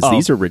it? Because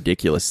these are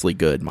ridiculously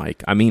good,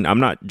 Mike. I mean, I'm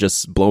not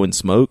just blowing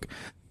smoke.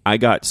 I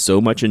got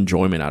so much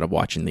enjoyment out of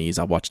watching these.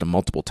 I watched them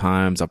multiple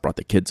times. I brought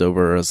the kids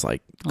over. I was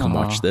like, come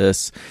watch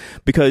this.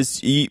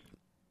 Because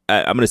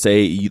I'm going to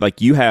say,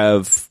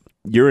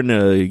 you're in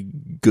a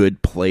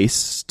good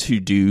place to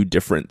do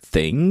different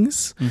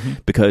things,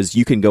 because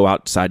you can go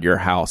outside your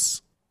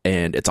house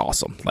and it's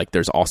awesome. Like,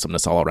 there's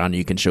awesomeness all around you.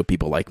 You can show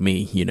people like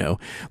me, you know,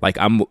 like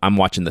I'm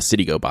watching the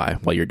city go by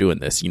while you're doing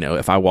this. You know,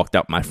 if I walked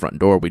out my front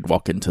door, we'd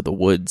walk into the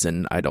woods,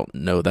 and I don't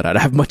know that I'd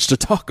have much to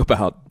talk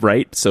about,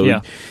 right?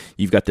 So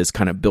you've got this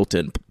kind of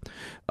built-in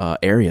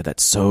area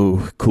that's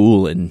so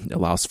cool and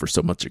allows for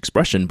so much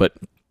expression. But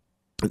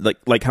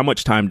like how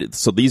much time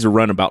so these are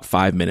run about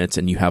 5 minutes,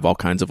 and you have all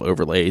kinds of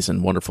overlays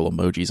and wonderful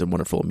emojis and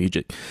wonderful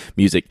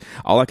music.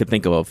 All I could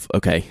think of,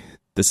 okay,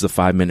 this is a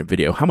 5-minute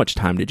video. How much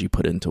time did you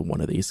put into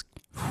one of these?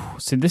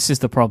 See, this is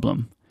the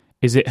problem,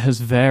 is it has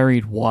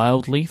varied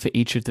wildly for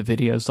each of the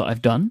videos that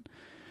I've done.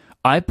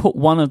 I put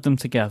one of them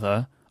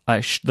together,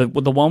 the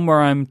one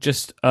where I'm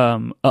just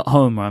at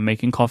home, where I'm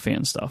making coffee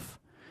and stuff.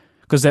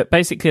 Because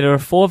basically there are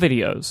 4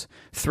 videos.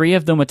 3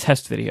 of them are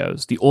test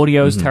videos. The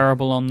audio is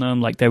terrible on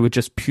them. Like, they were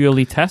just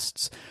purely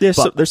tests. There's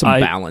some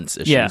balance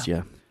issues,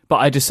 yeah. But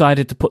I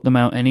decided to put them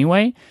out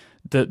anyway.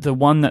 The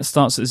one that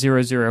starts at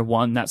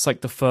 001, that's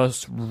like the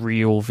first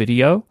real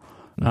video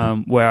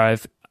where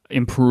I've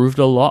improved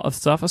a lot of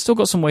stuff. I've still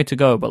got some way to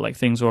go, but like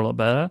things are a lot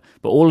better.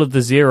 But all of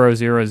the 000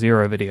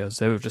 videos,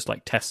 they were just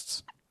like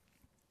tests.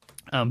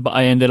 But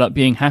I ended up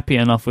being happy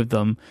enough with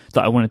them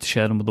that I wanted to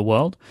share them with the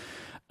world.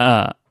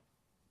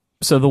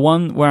 So the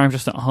one where I'm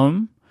just at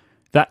home,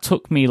 that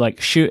took me like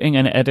shooting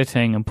and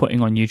editing and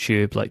putting on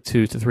YouTube like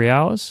 2 to 3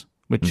 hours,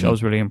 which I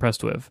was really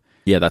impressed with.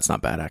 Yeah, that's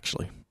not bad,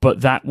 actually.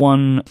 But that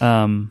one,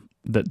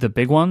 the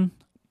big one,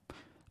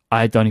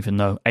 I don't even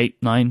know, 8,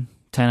 9,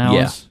 10 hours.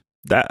 Yeah,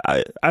 that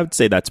I would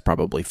say that's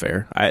probably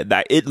fair.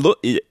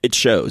 It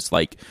shows,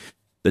 like,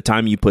 the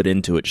time you put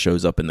into it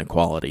shows up in the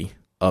quality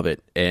of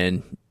it,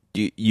 and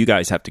you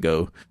guys have to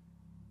go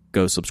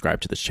subscribe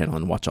to this channel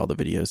and watch all the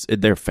videos.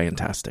 They're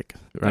fantastic.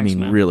 Thanks, I mean,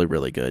 man. really,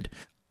 really good.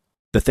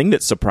 The thing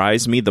that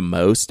surprised me the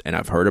most, and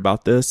I've heard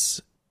about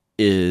this,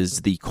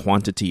 is the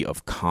quantity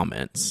of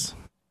comments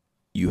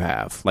you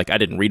have. Like, I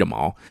didn't read them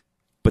all,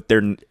 but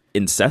they're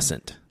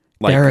incessant.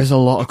 Like, there is a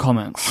lot of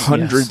comments.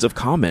 Hundreds of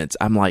comments.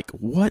 I'm like,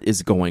 what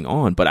is going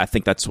on? But I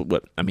think that's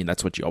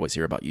what you always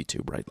hear about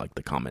YouTube, right? Like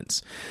the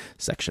comments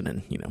section,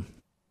 and, you know,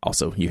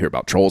 also you hear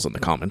about trolls in the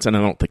comments, and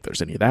I don't think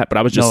there's any of that. But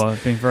I was just... No,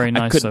 it's been very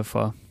nice so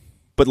far.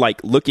 But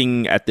like,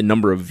 looking at the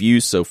number of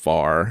views so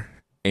far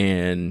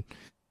and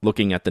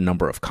looking at the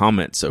number of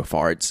comments so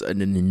far, it's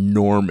an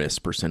enormous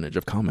percentage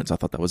of comments. I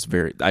thought that was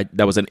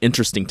that was an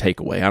interesting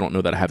takeaway. I don't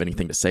know that I have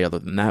anything to say other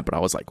than that, but I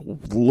was like,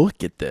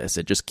 look at this.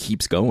 It just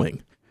keeps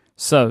going.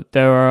 So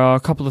there are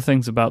a couple of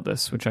things about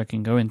this which I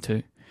can go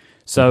into.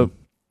 So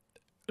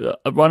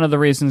one of the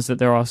reasons that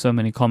there are so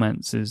many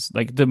comments is,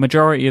 like, the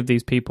majority of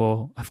these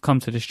people have come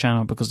to this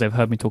channel because they've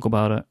heard me talk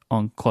about it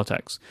on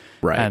Cortex.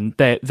 Right. And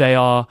they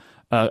are...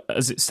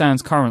 as it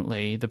stands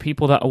currently, the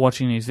people that are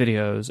watching these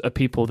videos are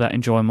people that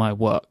enjoy my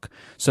work.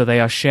 So they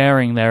are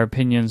sharing their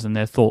opinions and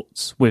their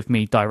thoughts with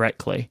me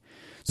directly.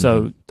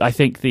 So I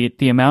think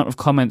the amount of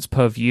comments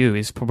per view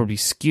is probably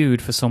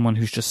skewed for someone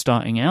who's just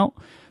starting out,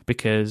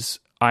 because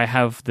I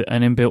have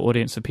an inbuilt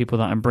audience of people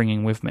that I'm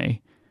bringing with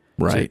me.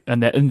 Right.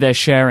 And they're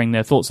sharing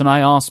their thoughts. And I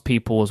ask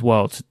people as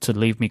well to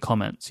leave me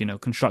comments, you know,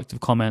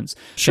 constructive comments,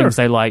 things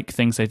they like,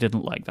 things they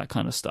didn't like, that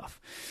kind of stuff.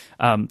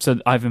 So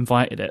I've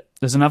invited it.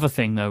 There's another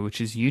thing, though,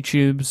 which is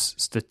YouTube's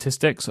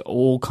statistics are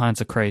all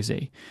kinds of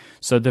crazy.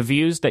 So the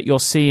views that you're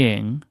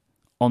seeing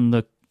on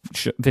the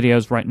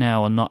videos right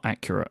now are not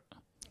accurate.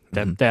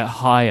 They're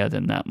higher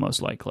than that,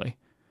 most likely.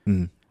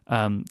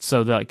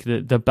 So like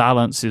the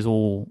balance is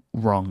all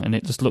wrong, and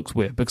it just looks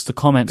weird because the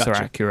comments are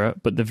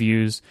accurate, but the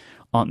views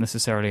aren't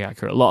necessarily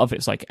accurate. A lot of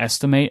it's like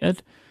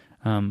estimated,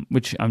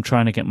 which I'm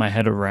trying to get my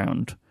head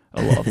around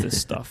a lot of this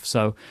stuff.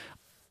 So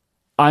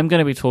I'm going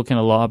to be talking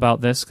a lot about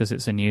this because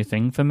it's a new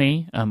thing for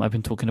me. I've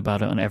been talking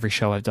about it on every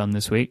show I've done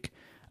this week.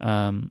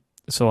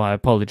 So I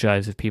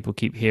apologize if people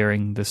keep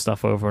hearing this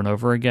stuff over and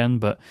over again,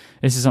 but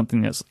this is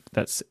something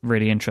that's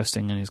really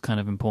interesting and is kind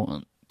of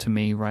important to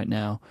me right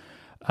now.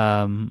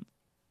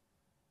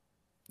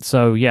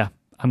 So yeah,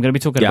 I'm going to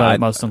be talking about it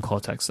most on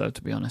Cortex, though,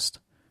 to be honest.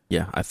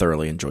 Yeah, I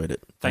thoroughly enjoyed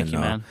it. Thank you,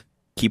 man.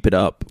 Keep it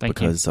up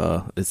because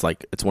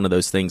it's one of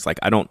those things. Like,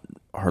 I don't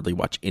hardly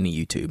watch any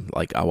YouTube.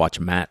 Like, I watch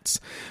Matt's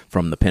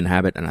from the Pen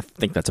Habit, and I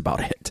think that's about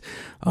it.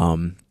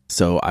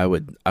 So I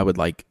would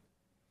like,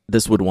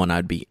 this would one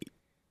I'd be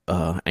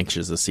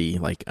anxious to see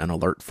like an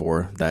alert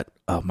for that.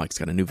 Mike's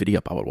got a new video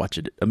up. I would watch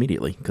it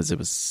immediately because it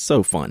was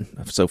so fun.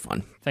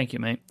 Thank you,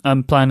 mate.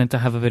 I'm planning to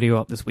have a video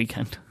up this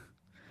weekend.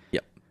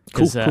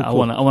 Because I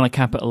want to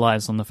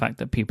capitalize on the fact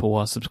that people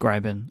are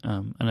subscribing,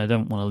 and I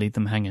don't want to leave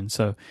them hanging.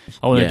 So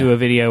I want to do a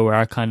video where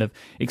I kind of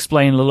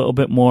explain a little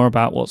bit more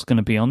about what's going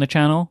to be on the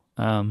channel,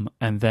 and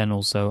then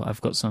also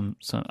I've got some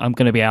I'm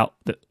going to be out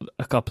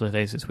a couple of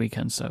days this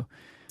weekend. So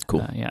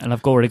cool, and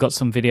I've already got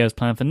some videos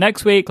planned for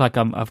next week. Like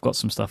I've got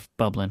some stuff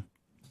bubbling.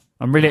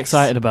 I'm really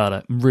excited about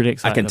it. I'm really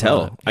excited. I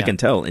can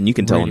tell, and you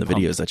can tell really in the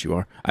videos that you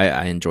are.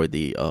 I enjoyed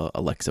the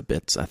Alexa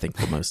bits. I think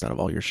the most out of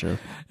all your show.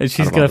 And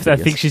I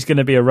think she's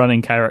gonna be a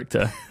running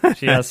character.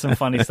 She has some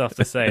funny stuff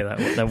to say.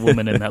 That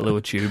woman in that little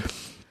tube.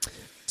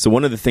 So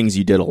one of the things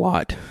you did a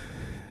lot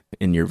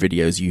in your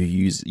videos, you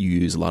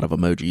use a lot of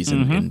emojis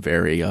in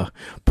very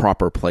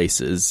proper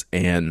places,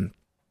 and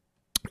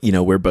you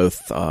know, we're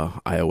both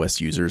iOS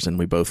users, and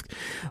we both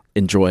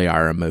enjoy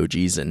our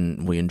emojis,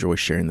 and we enjoy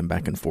sharing them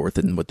back and forth.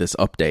 And with this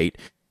update,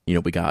 you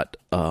know, we got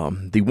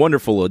the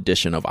wonderful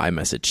addition of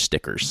iMessage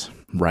stickers,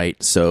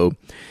 right? So,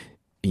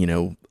 you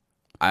know,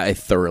 I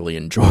thoroughly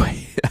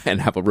enjoy and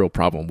have a real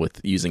problem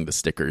with using the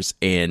stickers.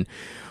 And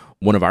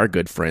one of our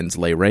good friends,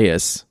 Lay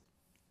Reyes,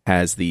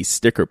 has these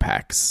sticker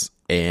packs.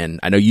 And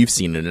I know you've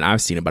seen it and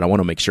I've seen it, but I want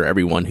to make sure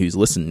everyone who's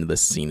listening to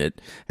this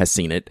has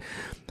seen it.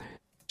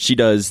 She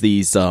does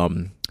these,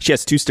 she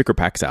has 2 sticker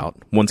packs out.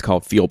 One's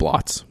called Feel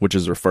Blots, which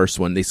is her first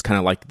one. These kind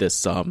of like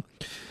this...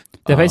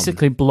 they're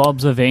basically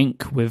blobs of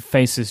ink with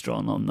faces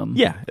drawn on them.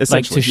 Yeah,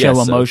 essentially. Like to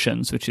show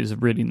emotions, which is a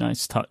really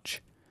nice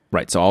touch.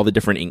 Right, so all the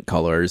different ink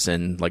colors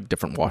and like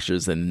different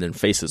washes and then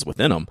faces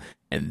within them.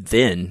 And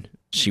then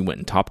she went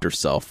and topped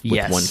herself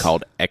with one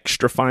called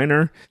Extra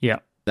Finer. Yeah.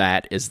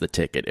 That is the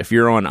ticket. If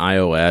you're on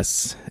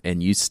iOS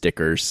and use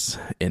stickers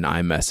in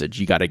iMessage,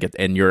 you got to get,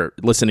 and you're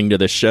listening to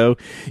this show,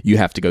 you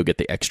have to go get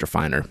the Extra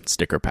Finer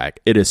sticker pack.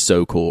 It is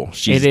so cool.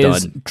 She's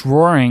done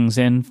drawings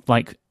in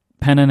like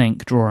pen and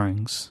ink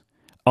drawings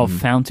of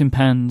fountain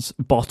pens,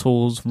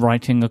 bottles,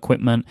 writing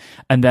equipment,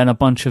 and then a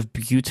bunch of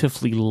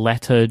beautifully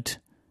lettered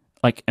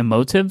like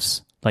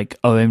emotives like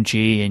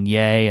OMG and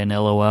yay and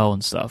LOL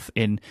and stuff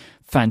in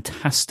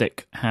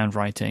fantastic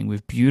handwriting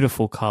with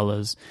beautiful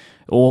colors.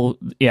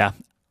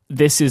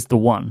 This is the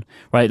one,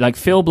 right? Like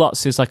Feel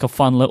Blots is like a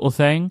fun little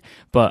thing,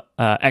 but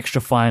Extra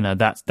Finer,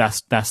 that's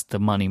the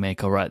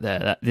moneymaker right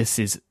there. This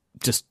is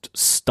just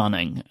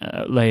stunning.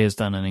 Leia's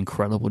done an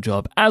incredible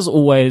job, as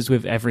always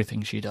with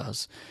everything she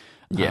does.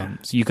 Yeah.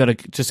 So you got to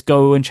just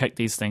go and check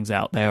these things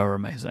out. They are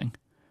amazing.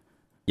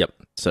 Yep.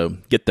 So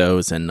get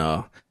those, and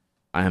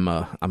I'm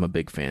a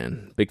big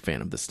fan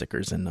of the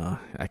stickers, and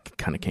I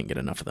kind of can't get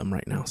enough of them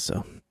right now.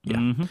 So yeah.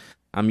 Mm-hmm.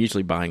 I'm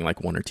usually buying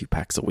like 1 or 2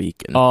 packs a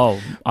week. And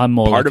I'm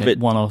more part like of it,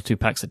 1 or 2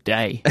 packs a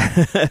day.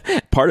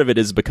 Part of it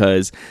is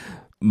because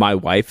my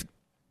wife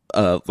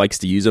likes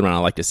to use them, and I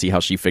like to see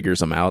how she figures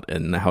them out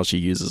and how she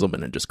uses them,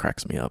 and it just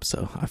cracks me up.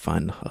 So I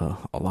find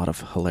a lot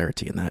of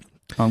hilarity in that.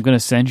 I'm going to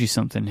send you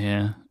something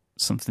here,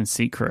 something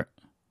secret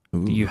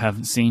that you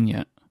haven't seen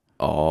yet.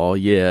 Oh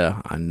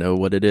yeah, I know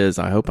what it is.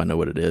 I hope I know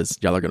what it is.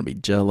 Y'all are going to be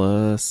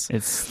jealous.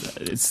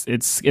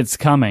 It's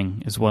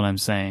coming, is what I'm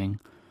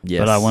saying. Yes.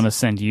 But I want to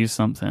send you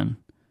something.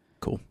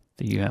 Cool.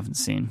 That you haven't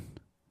seen.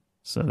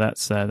 So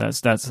that's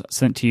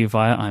sent to you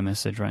via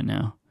iMessage right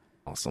now.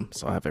 Awesome.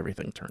 So I have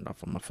everything turned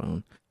off on my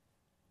phone.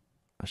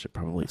 I should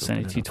probably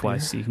send it to you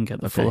twice so you can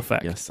get the full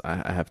effect. Yes,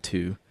 I have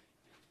 2.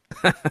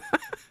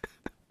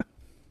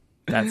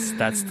 That's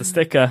the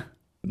sticker.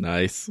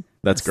 Nice.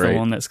 That's great. The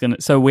one that's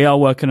gonna. So we are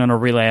working on a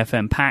Relay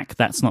FM pack.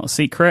 That's not a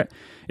secret.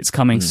 It's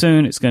coming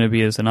soon. It's going to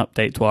be as an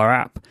update to our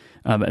app.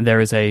 And there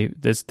is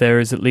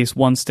at least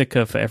 1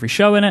 sticker for every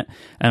show in it.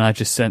 And I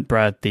just sent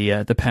Brad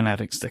the Pen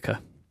Addict sticker.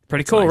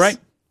 Pretty cool, nice. Right?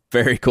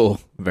 Very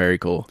cool. Very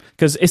cool.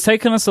 Because it's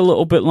taken us a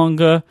little bit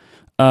longer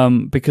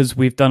because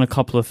we've done a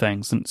couple of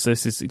things. And so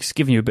this is just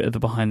giving you a bit of the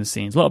behind the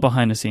scenes. A lot of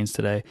behind the scenes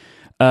today.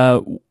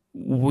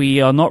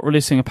 We are not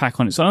releasing a pack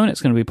on its own.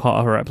 It's going to be part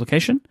of our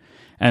application.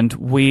 And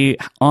we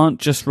aren't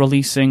just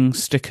releasing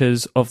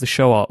stickers of the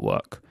show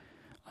artwork.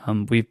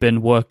 We've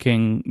been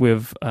working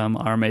with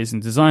our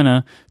amazing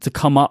designer to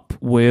come up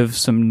with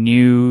some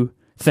new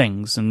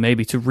things and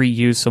maybe to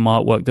reuse some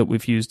artwork that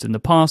we've used in the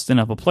past in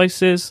other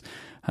places,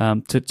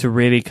 to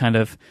really kind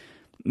of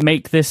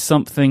make this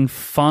something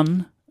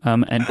fun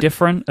and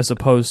different, as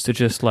opposed to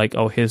just like,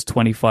 oh, here's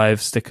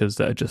 25 stickers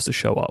that are just to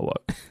show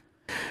artwork.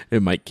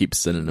 It might keep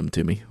sending them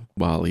to me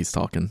while he's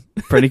talking.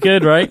 Pretty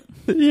good, right?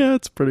 Yeah,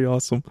 it's pretty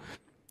awesome.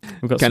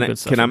 We've got some good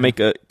stuff.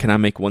 Can I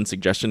make one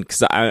suggestion?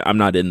 Because I'm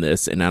not in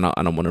this, and I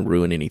don't want to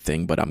ruin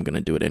anything, but I'm going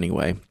to do it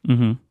anyway.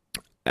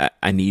 Mm-hmm.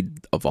 I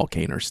need a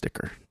volcano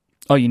sticker.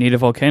 Oh, you need a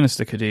volcano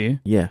sticker, do you?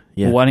 Yeah.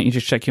 Well, why don't you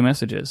just check your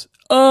messages?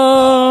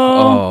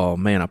 Oh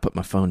man, I put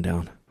my phone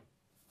down.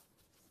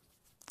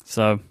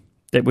 So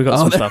we got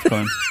some stuff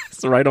going.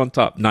 It's right on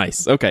top.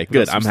 Nice. Okay,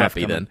 good. I'm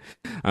happy then.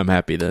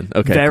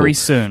 Okay. Very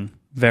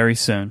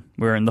soon.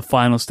 We're in the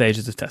final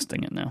stages of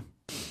testing it now.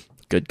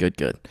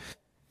 Good.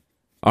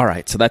 All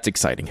right, so that's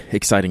exciting.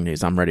 Exciting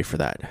news. I'm ready for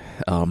that.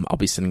 I'll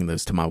be sending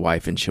those to my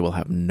wife, and she will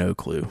have no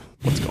clue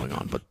what's going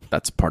on, but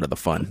that's part of the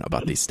fun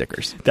about these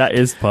stickers. That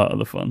is part of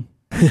the fun.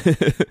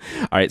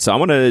 All right, so I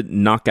want to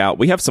knock out.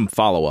 We have some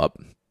follow-up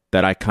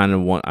that I kind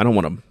of want. I don't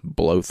want to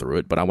blow through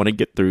it, but I want to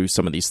get through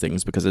some of these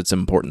things because it's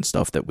important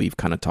stuff that we've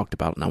kind of talked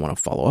about, and I want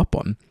to follow up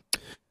on.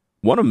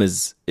 One of them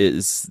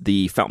is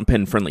the fountain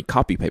pen friendly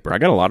copy paper. I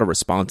got a lot of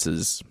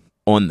responses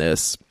on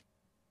this,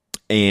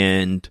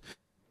 and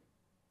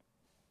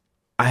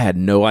I had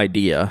no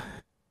idea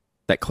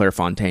that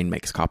Clairefontaine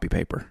makes copy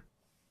paper.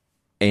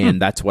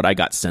 And that's what I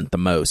got sent the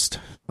most.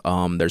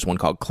 There's one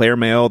called Claire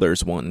Mail.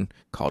 There's one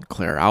called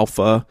Claire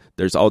Alpha.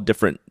 There's all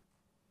different,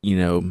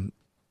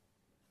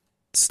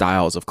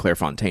 styles of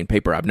Clairefontaine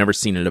paper. I've never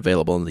seen it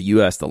available in the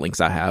U.S. The links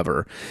I have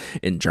are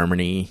in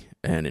Germany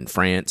and in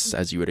France,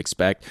 as you would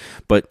expect.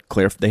 But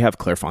they have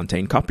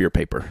Clairefontaine copier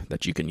paper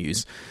that you can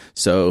use.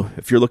 So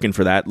if you're looking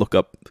for that, look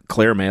up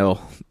Claire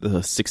Mail. The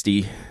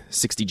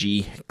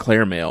 60G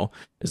Claire Mail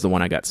is the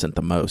one I got sent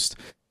the most.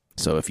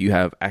 So if you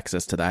have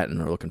access to that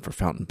and are looking for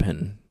fountain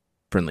pen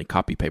friendly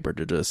copy paper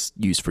to just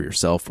use for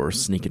yourself or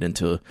sneak it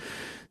into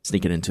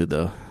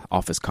the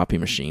office copy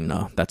machine,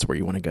 that's where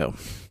you want to go.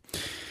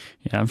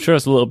 Yeah, I'm sure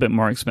it's a little bit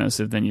more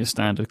expensive than your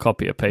standard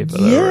copy of paper.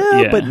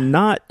 Yeah, but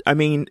not. I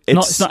mean,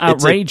 it's not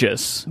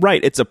outrageous,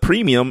 right? It's a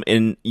premium,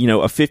 and a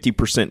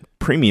 50%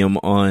 premium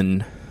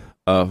on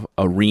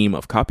a ream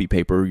of copy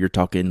paper. You're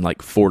talking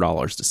like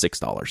 $4 to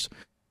 $6,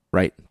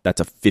 right?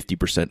 That's a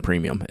 50%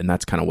 premium, and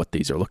that's kind of what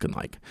these are looking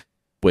like.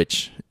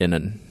 Which,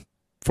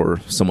 for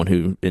someone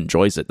who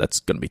enjoys it, that's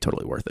going to be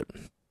totally worth it.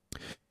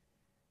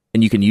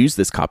 And you can use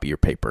this copier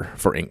paper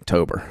for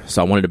Inktober.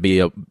 So I wanted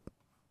to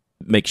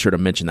make sure to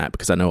mention that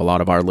because I know a lot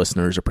of our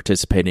listeners are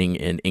participating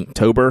in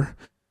Inktober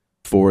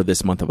for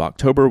this month of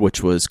October,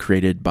 which was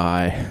created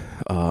by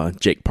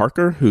Jake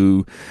Parker,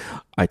 who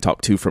I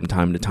talk to from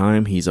time to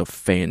time. He's a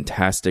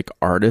fantastic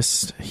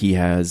artist. He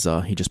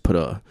just put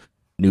a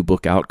new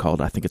book out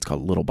I think it's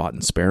called Little Bot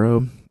and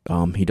Sparrow.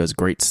 He does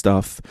great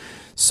stuff.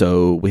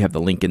 So we have the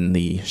link in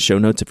the show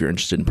notes if you're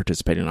interested in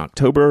participating in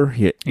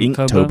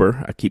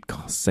Inktober. I keep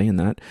saying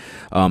that.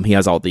 He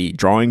has all the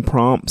drawing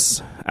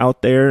prompts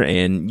out there,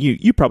 and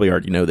you probably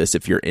already know this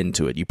if you're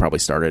into it. You probably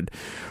started.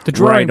 The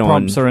drawing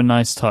prompts are a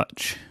nice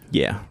touch.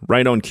 Yeah,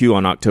 right on cue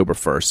on October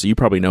 1st. So you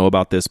probably know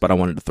about this, but I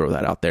wanted to throw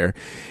that out there.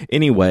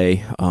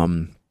 Anyway,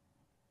 in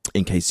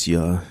case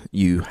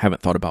you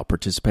haven't thought about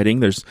participating,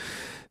 there's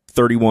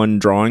 31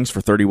 drawings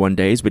for 31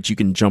 days, but you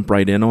can jump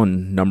right in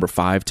on number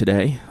 5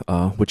 today,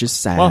 which is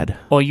sad.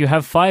 Or you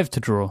have 5 to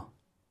draw.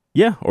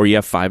 Yeah, or you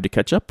have 5 to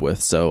catch up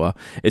with. So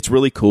it's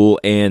really cool.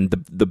 And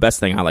the best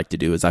thing I like to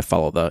do is I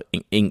follow the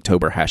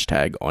Inktober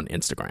hashtag on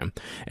Instagram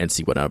and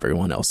see what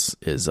everyone else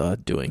is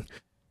doing.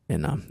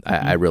 And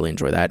I really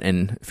enjoy that.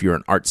 And if you're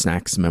an Art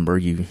Snacks member,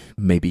 you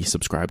maybe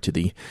subscribe to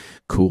the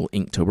cool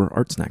Inktober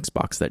Art Snacks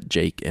box that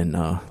Jake and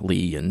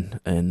Lee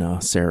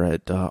and Sarah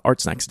at Art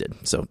Snacks did.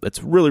 So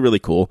that's really, really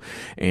cool.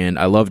 And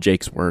I love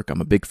Jake's work.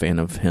 I'm a big fan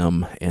of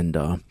him. And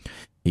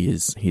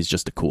he's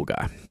just a cool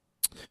guy.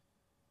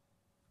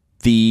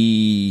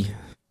 We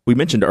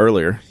mentioned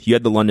earlier, you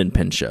had the London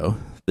Pen Show.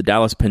 The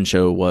Dallas Pen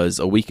Show was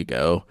a week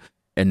ago.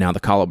 And now the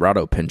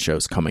Colorado Pen Show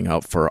is coming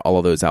up for all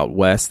of those out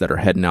west that are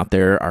heading out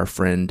there. Our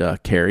friend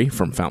Carrie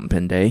from Fountain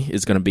Pen Day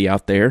is going to be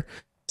out there.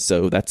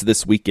 So that's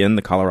this weekend,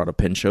 the Colorado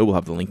Pen Show. We'll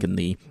have the link in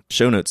the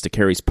show notes to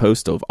Carrie's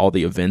post of all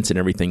the events and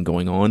everything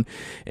going on.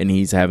 And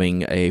he's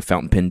having a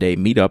Fountain Pen Day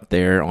meetup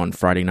there on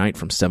Friday night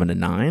from 7 to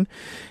 9.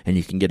 And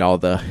you can get all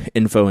the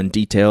info and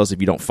details. If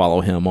you don't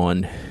follow him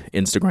on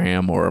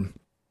Instagram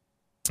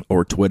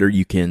or Twitter,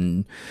 you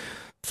can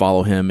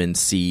follow him and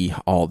see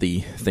all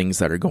the things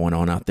that are going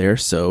on out there.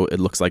 So it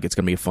looks like it's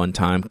going to be a fun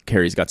time.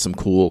 Carrie's got some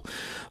cool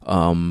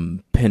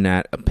Fountain Pen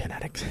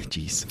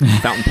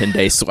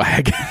Day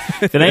swag.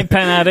 If it ain't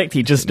Pen Addict,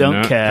 you just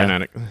don't care. Pen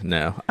Addict.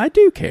 No, I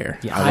do care.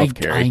 Yeah, I love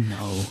Carrie. I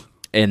know.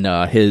 And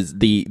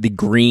the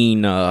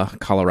green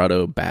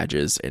Colorado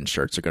badges and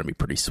shirts are going to be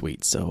pretty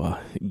sweet. So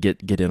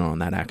get in on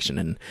that action,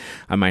 and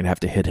I might have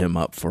to hit him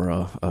up for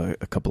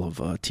a couple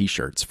of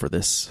t-shirts for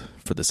this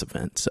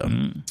event. So.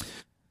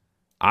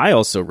 I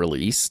also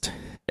released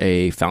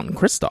a Fountain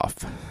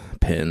Christoph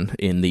pen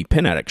in the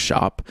Pen Addict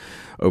shop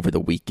over the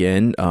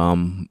weekend.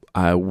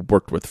 I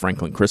worked with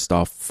Franklin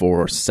Christoph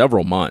for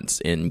several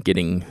months in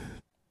getting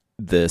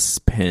this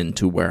pen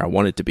to where I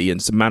want it to be. And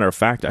as a matter of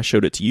fact, I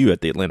showed it to you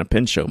at the Atlanta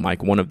Pen Show,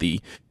 Mike, one of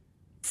the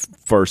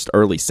first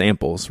early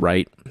samples,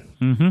 right?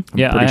 Mm-hmm.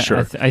 Yeah, sure.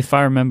 If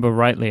I remember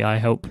rightly, I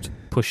helped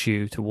push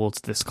you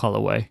towards this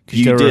colorway.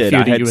 You there did. Were a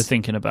few that you were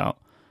thinking about.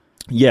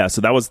 Yeah,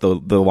 so that was the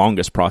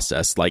longest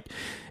process. Like,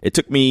 it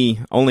took me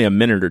only a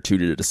minute or two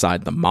to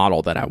decide the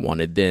model that I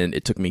wanted. Then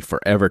it took me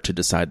forever to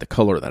decide the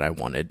color that I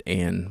wanted.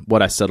 And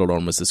what I settled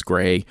on was this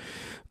gray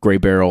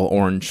barrel,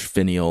 orange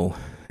finial,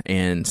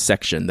 and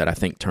section that I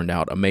think turned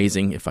out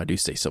amazing, if I do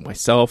say so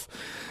myself.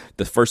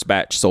 The first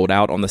batch sold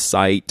out on the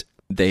site.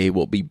 They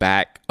will be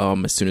back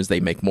as soon as they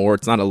make more.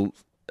 It's not a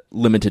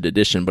limited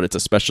edition, but it's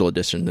a special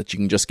edition that you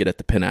can just get at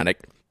the Pen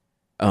Addict.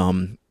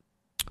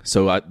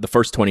 So the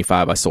first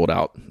 25 I sold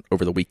out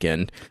over the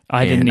weekend.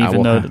 I didn't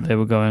even know that they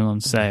were going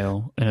on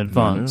sale in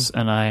advance,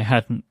 and I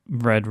hadn't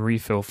read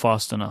refill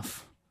fast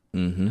enough.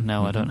 Mm-hmm,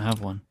 now I don't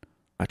have one.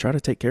 I try to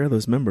take care of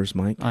those members,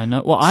 Mike. I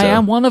know. Well, I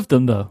am one of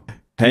them, though.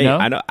 Hey, you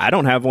know? I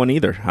don't have one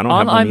either. I don't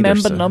have one either. Aren't I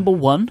member number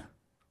one?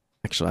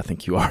 Actually, I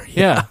think you are.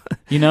 Yeah.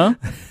 You know?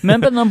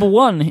 Member number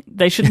one,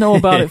 they should know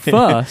about it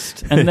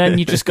first, and then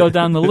you just go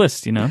down the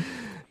list, you know?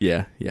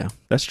 Yeah.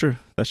 That's true.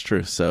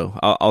 So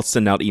I'll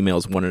send out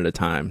emails one at a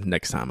time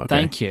next time, okay?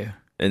 Thank you.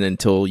 And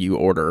until you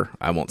order,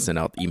 I won't send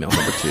out email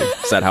number 2.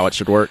 Is that how it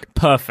should work?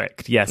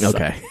 Perfect. Yes.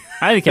 Okay.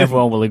 I think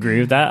everyone will agree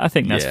with that. I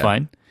think that's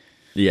fine.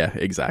 Yeah,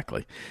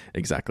 exactly.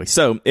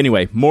 So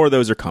anyway, more of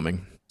those are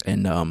coming.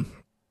 And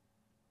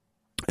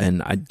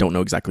I don't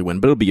know exactly when,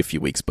 but it'll be a few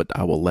weeks, but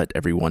I will let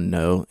everyone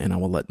know, and I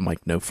will let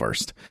Mike know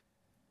first.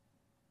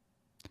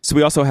 So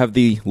we also have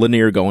the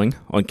Lanier going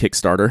on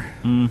Kickstarter,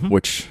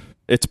 which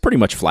it's pretty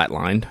much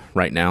flatlined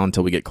right now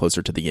until we get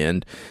closer to the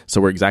end. So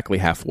we're exactly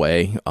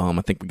halfway.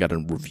 I think we got a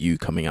review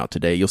coming out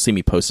today. You'll see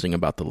me posting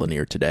about the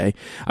Lanier today.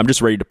 I'm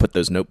just ready to put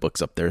those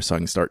notebooks up there so I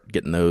can start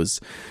getting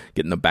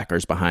the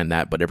backers behind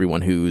that. But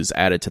everyone who's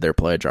added to their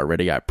pledge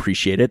already, I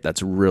appreciate it.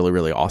 That's really,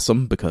 really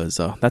awesome because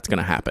that's going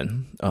to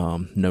happen.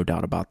 No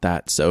doubt about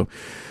that. So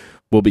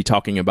we'll be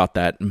talking about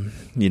that,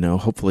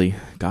 hopefully,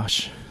 I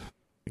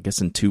guess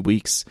in 2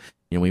 weeks.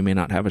 We may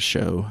not have a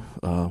show.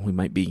 It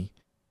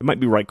might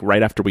be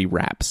right after we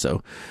wrap,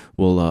 so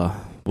we'll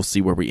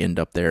see where we end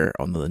up there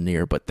on the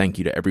Lanier. But thank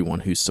you to everyone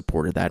who's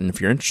supported that. And if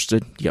you're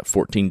interested, you got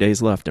 14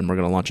 days left, and we're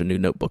going to launch a new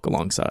notebook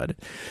alongside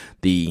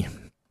the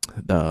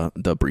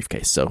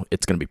briefcase. So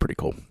it's going to be pretty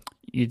cool.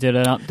 You did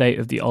an update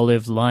of the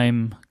olive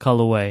lime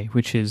colorway,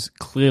 which is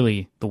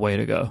clearly the way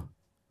to go.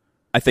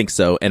 I think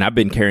so, and I've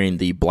been carrying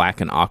the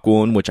black and aqua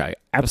one, which I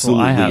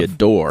absolutely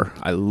adore.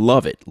 I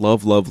love it.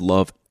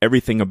 Love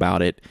everything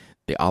about it.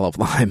 The olive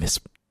lime is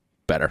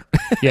better.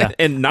 Yeah.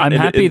 And I'm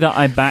happy that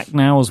I'm back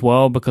now as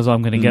well, because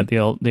I'm going to get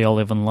the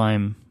olive and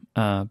lime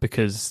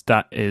because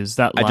that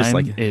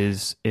lime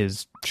is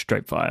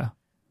straight fire.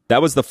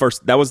 That was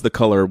the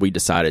color we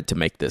decided to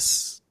make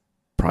this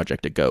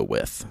project to go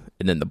with,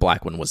 and then the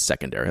black one was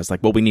secondary. I was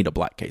like, well, we need a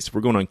black case.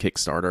 We're going on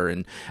Kickstarter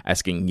and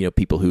asking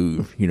people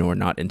who are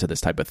not into this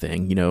type of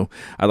thing.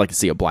 I'd like to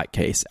see a black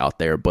case out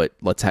there, but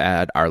let's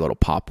add our little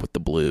pop with the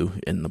blue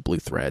and the blue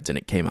threads, and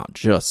it came out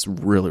just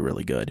really,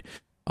 really good.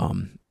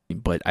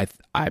 But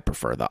I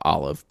prefer the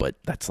olive, but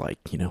that's like,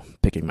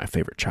 picking my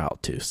favorite child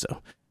too.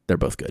 So they're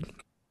both good.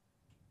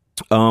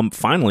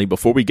 Finally,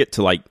 before we get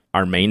to like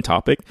our main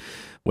topic,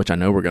 which I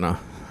know we're going to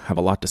have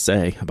a lot to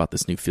say about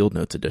this new Field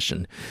Notes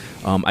edition.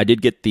 I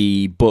did get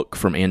the book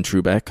from Ann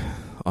Trubeck,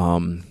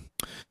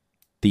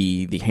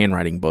 the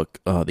handwriting book,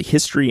 The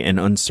History and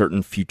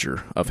Uncertain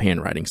Future of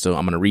Handwriting. So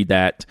I'm going to read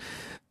that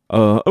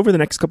over the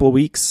next couple of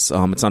weeks.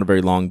 It's not a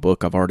very long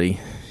book. I've already,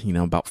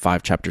 about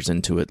 5 chapters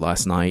into it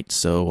last night.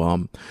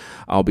 So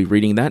I'll be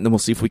reading that, and then we'll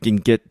see if we can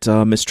get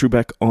Miss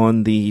Trubeck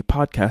on the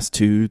podcast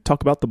to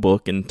talk about the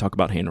book and talk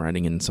about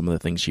handwriting and some of the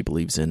things she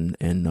believes in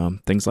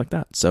and things like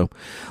that. So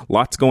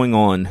lots going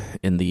on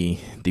in the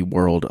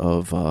world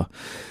of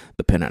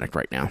the Pen Addict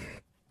right now.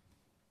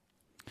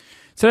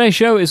 Today's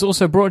show is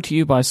also brought to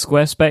you by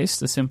Squarespace,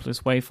 the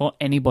simplest way for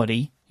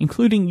anybody,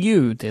 including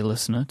you, dear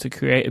listener, to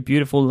create a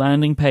beautiful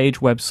landing page,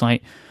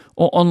 website,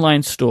 or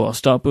online store.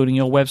 Start building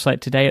your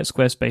website today at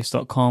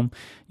squarespace.com.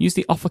 Use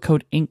the offer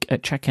code INC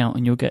at checkout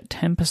and you'll get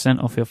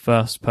 10% off your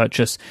first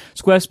purchase.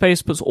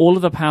 Squarespace puts all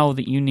of the power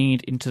that you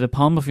need into the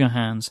palm of your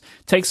hands,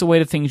 takes away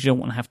the things you don't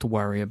want to have to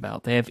worry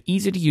about. They have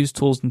easy-to-use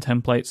tools and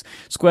templates.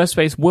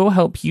 Squarespace will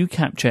help you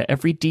capture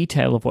every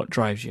detail of what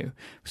drives you.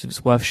 So if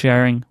it's worth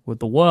sharing with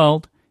the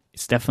world,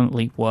 it's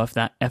definitely worth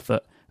that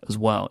effort as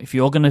well. If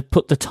you're going to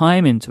put the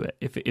time into it,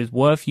 if it is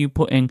worth you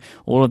putting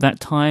all of that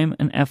time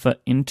and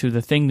effort into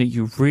the thing that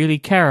you really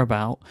care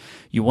about,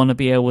 you want to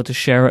be able to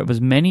share it with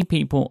as many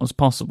people as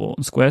possible.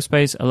 And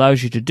Squarespace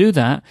allows you to do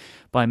that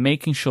by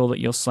making sure that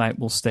your site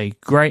will stay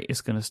great,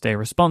 it's going to stay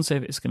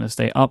responsive, it's going to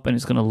stay up, and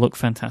it's going to look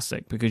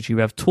fantastic because you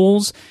have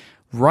tools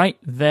right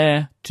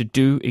there to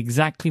do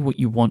exactly what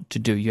you want to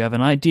do. You have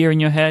an idea in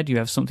your head, you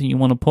have something you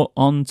want to put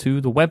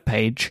onto the web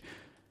page,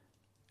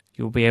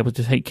 you'll be able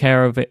to take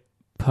care of it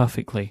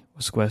perfectly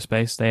with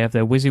Squarespace. They have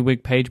their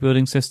WYSIWYG page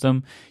building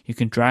system. You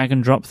can drag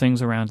and drop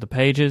things around the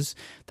pages.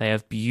 They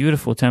have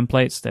beautiful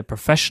templates. They're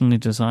professionally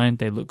designed.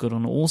 They look good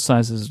on all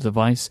sizes of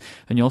device,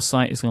 and your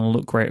site is going to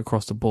look great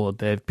across the board.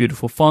 They have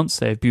beautiful fonts.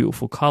 They have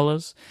beautiful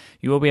colors.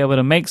 You will be able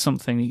to make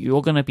something that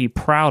you're going to be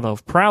proud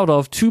of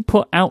to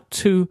put out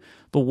to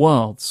the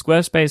world.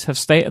 Squarespace have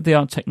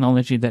state-of-the-art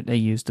technology that they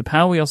use to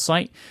power your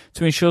site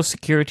to ensure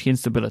security and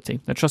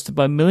stability. They're trusted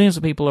by millions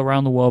of people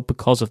around the world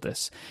because of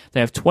this. They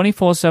have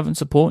 24/7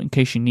 support in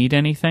case you need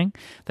anything.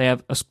 They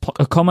have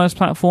a commerce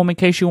platform in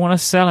case you want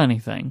to sell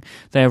anything.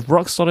 They have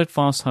rock-solid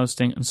fast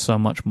hosting and so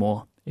much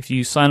more. If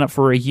you sign up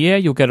for a year,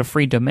 you'll get a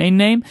free domain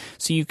name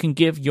so you can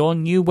give your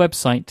new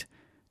website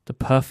the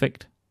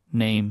perfect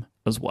name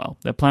as well.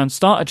 Their plans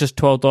start at just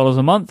 $12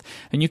 a month,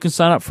 and you can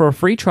sign up for a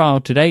free trial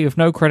today with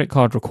no credit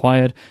card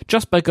required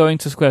just by going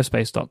to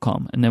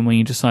squarespace.com. And then when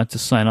you decide to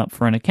sign up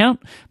for an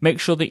account, make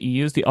sure that you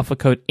use the offer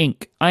code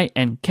INK,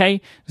 I-N-K.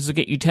 This will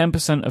get you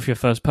 10% of your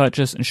first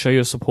purchase and show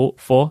your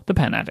support for the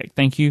Pen Addict.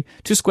 Thank you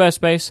to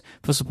Squarespace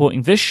for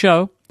supporting this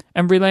show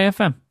and Relay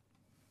FM.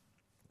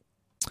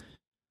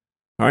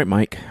 All right,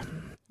 Mike.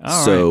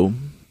 All right.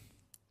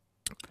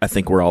 I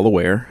think we're all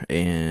aware,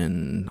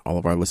 and all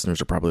of our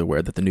listeners are probably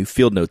aware, that the new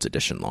Field Notes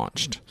edition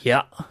launched.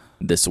 Yeah.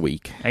 This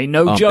week. Ain't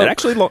no joke.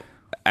 It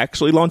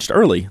actually launched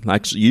early.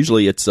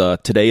 Usually it's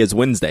today is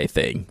Wednesday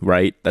thing,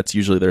 right? That's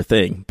usually their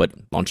thing, but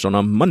launched on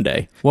a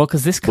Monday. Well,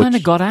 because this kind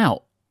of got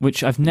out,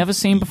 which I've never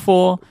seen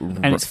before,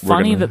 and it's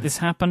funny that this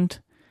happened,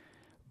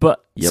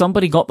 but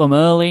somebody got them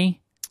early.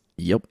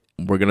 Yep.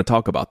 We're going to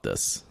talk about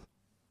this.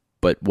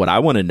 But what I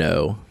want to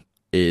know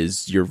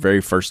is your very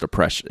first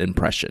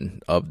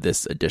impression of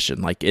this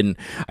edition. I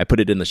put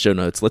it in the show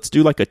notes. Let's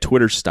do like a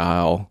Twitter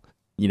style,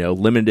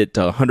 limit it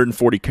to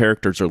 140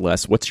 characters or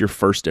less. What's your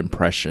first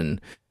impression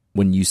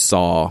when you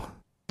saw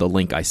the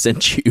link I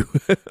sent you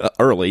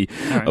early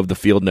of the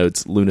Field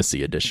Notes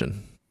Lunacy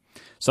edition?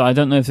 So I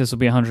don't know if this will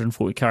be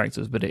 140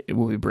 characters, but it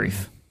will be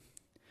brief.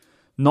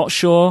 Not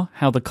sure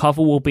how the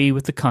cover will be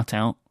with the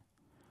cutout.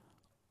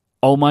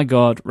 Oh my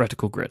god,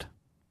 reticle grid.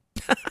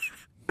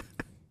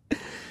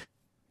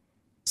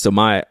 So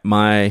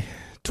my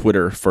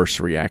Twitter link first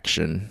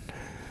reaction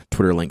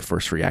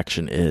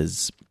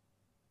is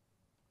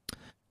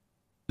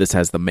this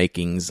has the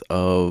makings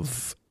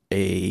of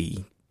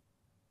a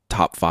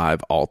top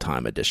 5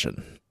 all-time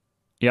edition.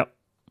 Yep.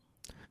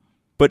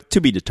 But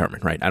to be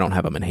determined, right? I don't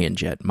have them in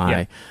hand yet.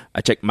 I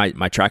checked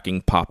my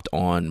tracking popped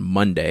on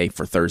Monday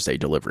for Thursday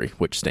delivery,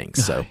 which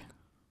stinks. So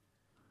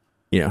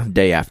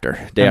day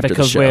after the show.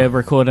 Because we're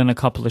recording a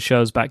couple of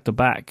shows back to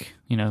back,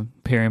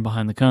 peering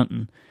behind the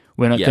curtain.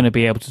 We're not going to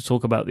be able to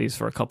talk about these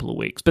for a couple of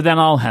weeks. But then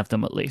I'll have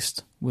them at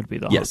least, would be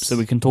the hope. So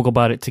we can talk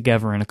about it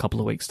together in a couple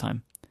of weeks'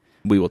 time.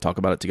 We will talk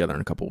about it together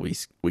in a couple of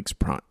weeks'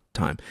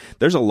 time.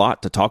 There's a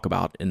lot to talk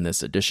about in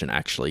this edition,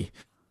 actually.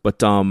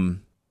 But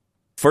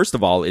first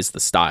of all is the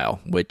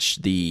style, which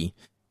the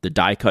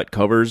die-cut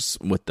covers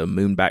with the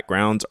moon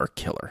backgrounds are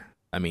killer.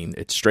 I mean,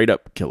 it's straight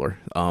up killer.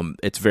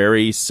 It's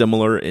very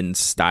similar in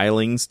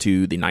stylings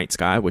to the Night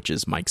Sky, which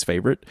is Mike's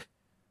favorite.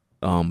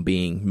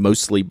 Being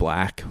mostly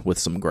black with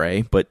some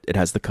gray, but it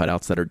has the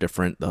cutouts that are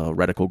different. The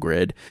reticle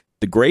grid,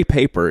 the gray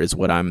paper is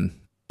what I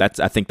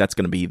think that's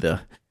going to be the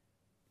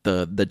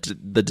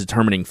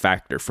determining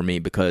factor for me,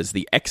 because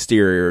the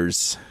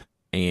exteriors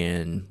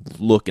and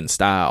look and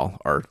style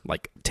are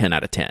like 10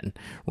 out of 10,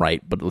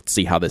 right? But let's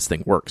see how this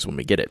thing works when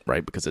we get it,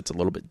 right? Because it's a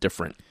little bit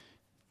different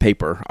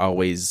paper. I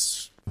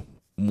always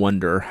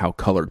wonder how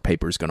colored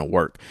paper is going to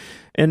work,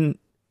 and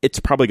it's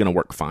probably going to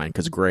work fine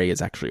because gray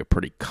is actually a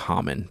pretty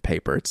common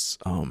paper. It's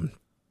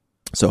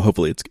so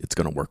hopefully it's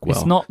going to work well.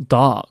 It's not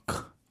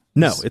dark.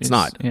 No, it's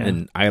not. Yeah.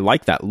 And I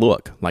like that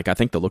look. I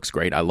think the look's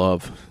great. I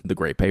love the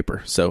gray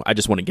paper. So I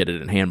just want to get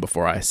it in hand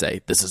before I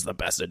say this is the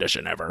best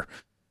edition ever,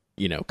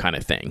 kind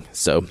of thing.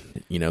 So,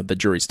 the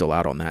jury's still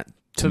out on that.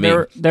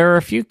 There are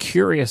a few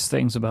curious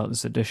things about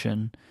this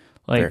edition.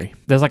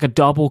 There's a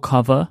double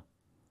cover,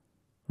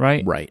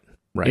 right? Right.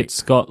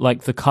 It's got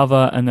the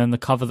cover and then the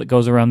cover that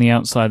goes around the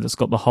outside that's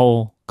got the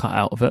hole cut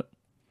out of it.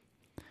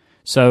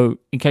 So,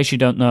 in case you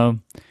don't know,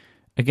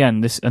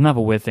 again, this another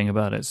weird thing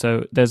about it.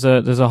 So there's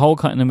a hole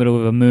cut in the middle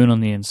with a moon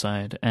on the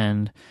inside,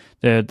 and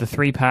the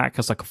 3-pack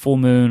has a full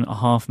moon, a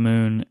half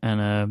moon,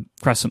 and a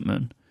crescent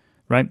moon,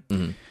 right?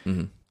 Mm-hmm.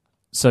 Mm-hmm.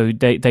 So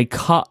they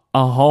cut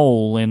a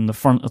hole in the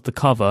front of the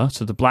cover,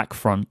 so the black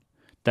front,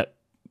 that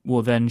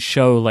will then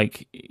show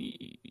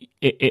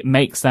it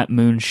makes that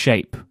moon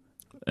shape.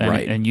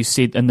 And you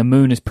see, and the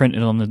moon is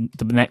printed on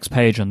the next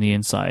page on the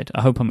inside.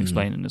 I hope I'm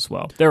explaining this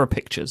well. There are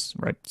pictures,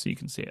 right, so you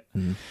can see it.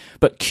 Mm-hmm.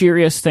 But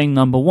curious thing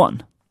number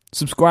 1,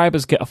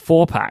 subscribers get a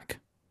 4-pack,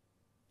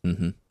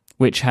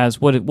 which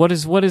has what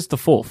is the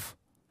 4th?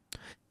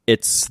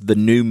 It's the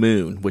New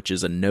Moon, which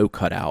is a no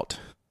cutout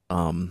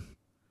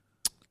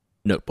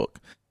notebook.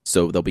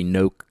 So there'll be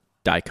no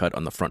die cut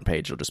on the front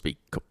page. It'll just be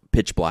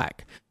pitch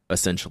black.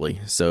 essentially.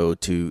 So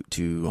to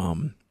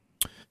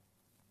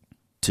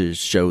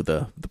show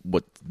the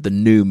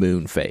new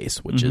moon phase,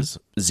 which is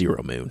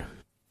zero moon.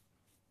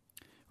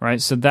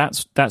 Right. So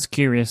that's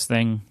curious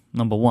thing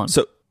number one.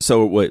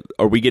 So what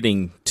are we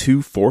getting? 2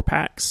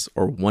 4-packs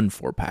or 1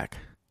 4-pack?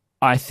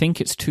 I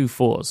think it's 2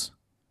 4s.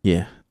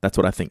 Yeah, that's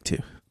what I think too.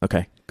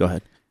 Okay, go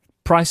ahead.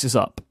 Price is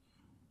up.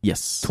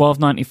 Yes.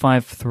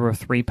 $12.95 for a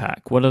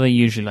 3-pack. What are they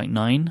usually, like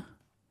 9?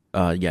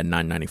 Yeah,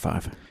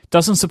 $9.95.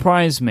 Doesn't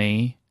surprise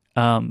me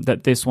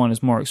that this one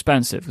is more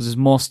expensive because there's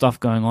more stuff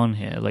going on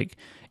here. Like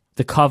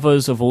the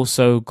covers have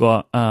also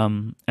got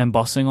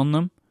embossing on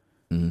them,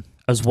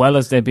 as well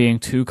as there being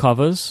 2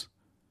 covers.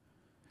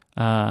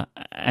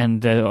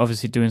 And they're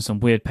obviously doing some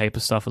weird paper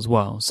stuff as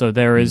well. So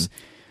there is,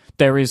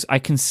 I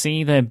can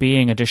see there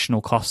being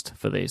additional cost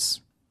for these.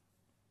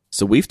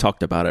 So we've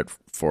talked about it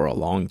for a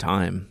long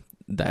time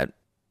that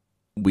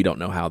we don't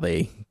know how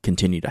they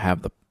continue to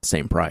have the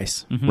same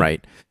price,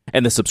 right?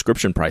 And the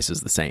subscription price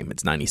is the same.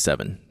 It's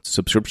 $97.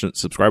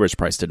 Subscribers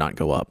price did not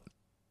go up.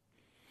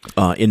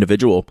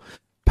 Individual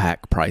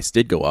pack price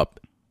did go up.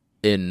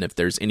 And if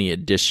there's any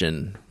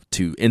addition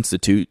to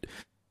institute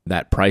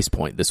that price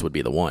point, this would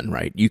be the one,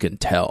 right? You can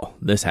tell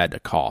this had to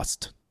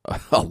cost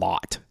a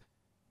lot.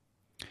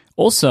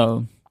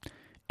 Also,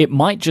 it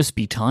might just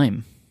be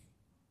time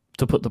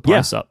to put the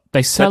price up.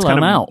 They sell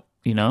them out,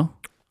 you know?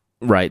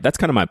 Right. That's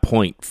kind of my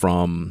point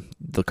from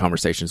the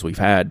conversations we've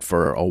had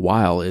for a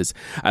while is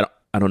I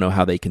don't know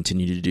how they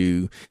continue to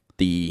do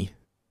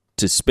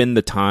to spend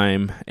the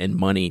time and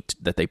money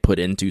that they put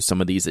into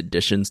some of these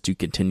additions to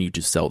continue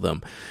to sell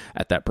them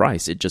at that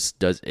price. It just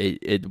does.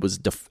 It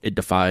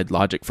defied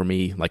logic for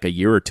me like a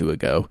year or two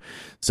ago.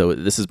 So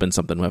this has been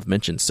something I've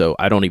mentioned. So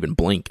I don't even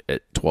blink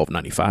at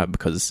 $12.95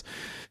 because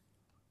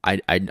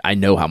I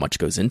know how much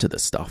goes into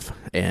this stuff,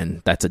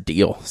 and that's a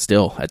deal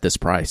still at this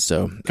price.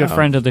 So good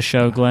friend of the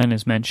show, Glenn,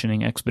 is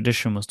mentioning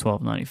Expedition was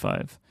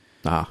 $12.95.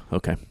 Ah,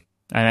 okay.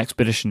 And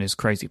Expedition is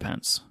crazy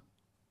pants.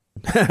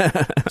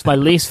 It's my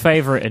least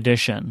favorite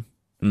edition,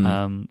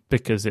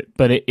 because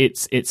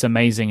it's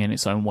amazing in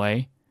its own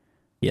way.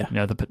 Yeah, you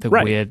know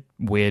the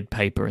weird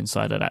paper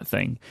inside of that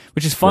thing,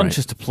 which is fun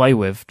just to play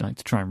with, like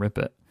to try and rip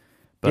it.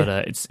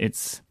 But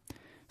it's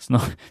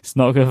not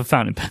good for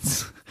fountain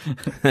pens.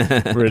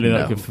 Really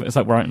not good for, it's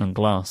like writing on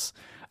glass.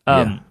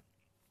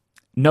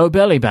 No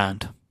belly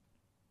band.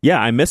 Yeah,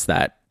 I missed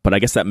that, but I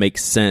guess that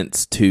makes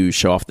sense to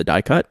show off the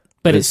die cut.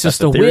 But it's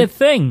just a weird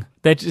thing.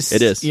 They're just,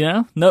 it is, you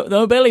know,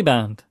 no belly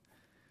band.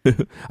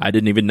 I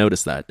didn't even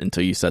notice that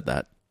until you said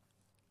that.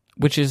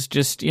 Which is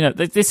just, you know,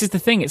 this is the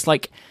thing. It's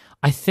like,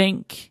 I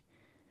think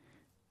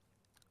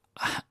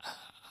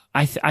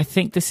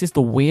this is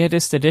the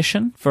weirdest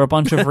edition for a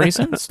bunch of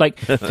reasons. Like,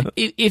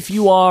 if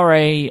you are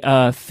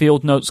a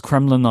Field Notes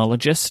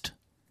Kremlinologist,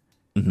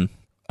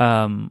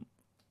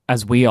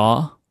 as we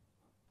are,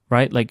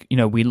 right? Like, you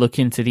know, we look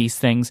into these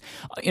things.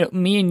 You know,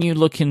 me and you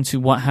look into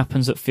what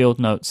happens at Field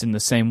Notes in the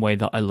same way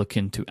that I look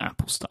into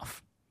Apple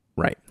stuff.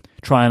 Right.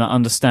 Trying to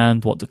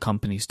understand what the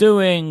company's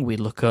doing. We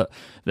look at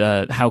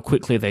how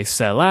quickly they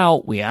sell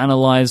out. We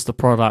analyze the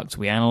product.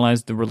 We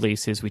analyze the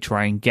releases. We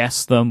try and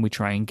guess them. We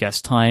try and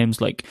guess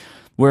times. Like,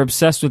 we're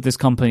obsessed with this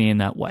company in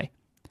that way.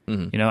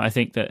 You know, I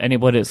think that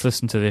anybody that's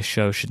listened to this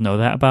show should know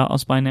that about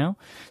us by now.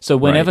 So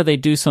whenever they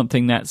do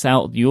something that's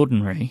out of the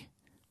ordinary,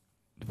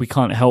 we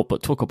can't help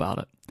but talk about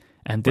it.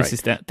 And this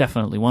is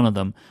definitely one of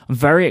them. I'm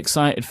very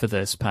excited for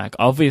this pack.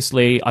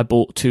 Obviously, I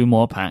bought 2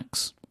 more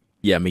packs.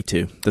 Yeah, me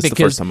too. That's the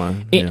first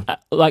time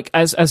like,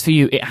 as for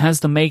you, it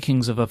has the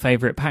makings of a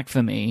favorite pack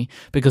for me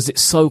because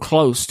it's so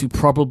close to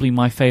probably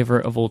my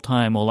favorite of all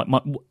time, or like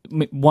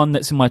one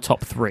that's in my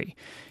top 3.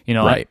 You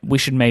know, we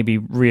should maybe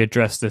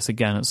readdress this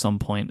again at some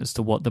point as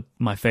to what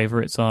my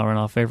favorites are and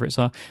our favorites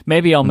are.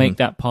 Maybe I'll make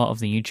that part of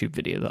the YouTube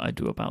video that I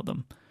do about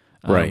them.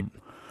 Right.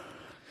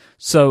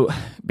 So,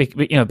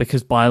 you know,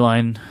 because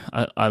Byline,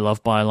 I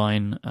love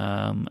Byline.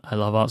 I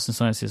love Arts and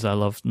Sciences. I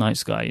love Night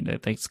Sky. You know,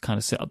 they kind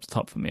of sit up the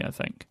top for me, I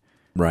think.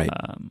 Right.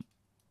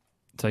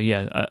 So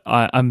yeah,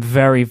 I'm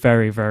very,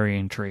 very, very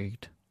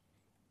intrigued.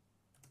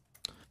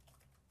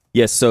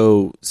 Yeah,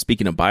 so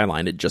speaking of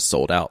Byline, it just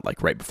sold out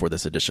like right before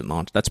this edition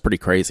launched. That's pretty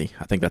crazy.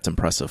 I think that's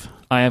impressive.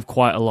 I have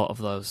quite a lot of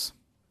those.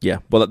 Yeah,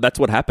 well, that's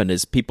what happened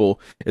is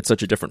people, it's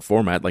such a different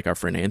format. Like our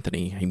friend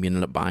Anthony, he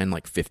ended up buying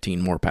like 15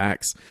 more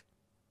packs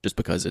just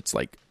because it's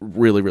like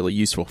really, really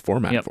useful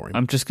format for him.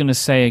 I'm just going to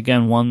say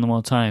again one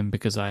more time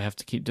because I have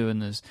to keep doing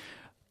this.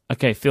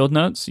 Okay, Field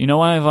Notes, you know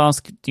why I've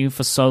asked you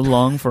for so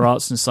long for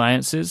Arts and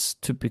Sciences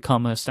to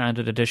become a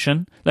standard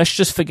edition? Let's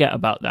just forget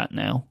about that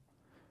now.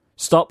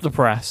 Stop the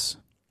press.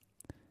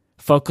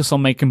 Focus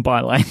on making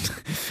Byline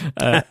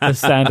a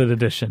standard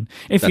edition.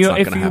 If you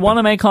want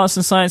to make Arts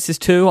and Sciences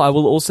too, I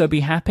will also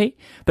be happy.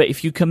 But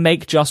if you can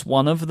make just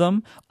one of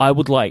them, I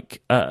would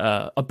like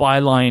a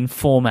Byline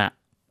format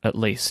at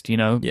least. You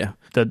know,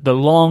 the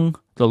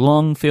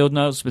long Field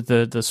Notes with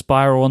the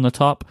spiral on the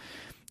top.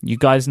 You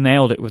guys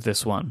nailed it with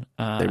this one.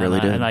 They really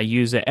did. And I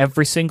use it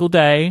every single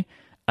day,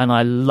 and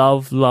I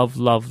love, love,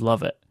 love,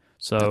 love it.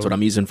 So that's what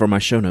I'm using for my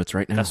show notes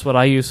right now. That's what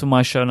I use for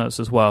my show notes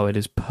as well. It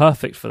is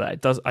perfect for that.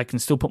 It does. I can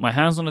still put my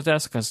hands on the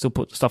desk. I can still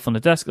put stuff on the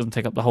desk. It doesn't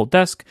take up the whole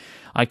desk.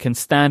 I can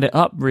stand it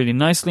up really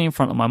nicely in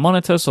front of my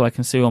monitor so I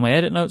can see where my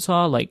edit notes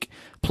are. Like,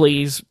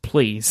 please,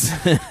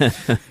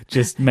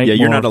 just make. Yeah,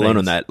 you're more not of alone these.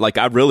 on that. Like,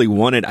 I really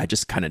want it. I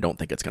just kind of don't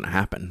think it's going to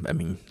happen. I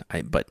mean,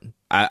 but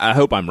I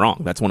hope I'm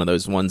wrong. That's one of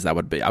those ones that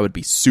I would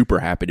be super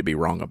happy to be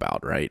wrong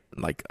about. Right?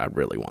 Like, I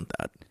really want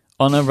that.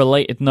 On a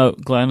related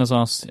note, Glenn has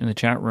asked in the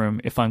chat room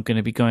if I'm going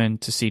to be going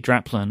to see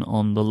Draplin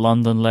on the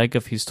London leg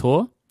of his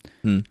tour.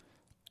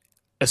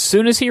 As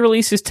soon as he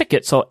releases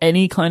tickets or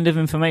any kind of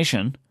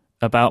information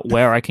about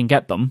where I can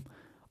get them,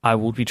 I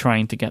will be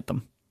trying to get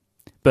them.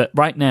 But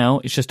right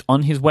now, it's just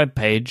on his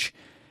webpage.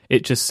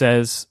 It just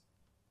says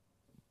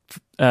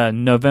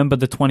November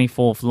the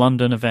 24th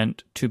London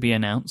event to be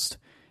announced.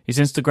 His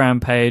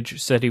Instagram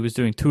page said he was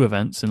doing 2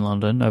 events in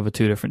London over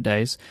 2 different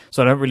days.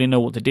 So I don't really know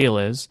what the deal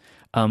is.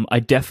 I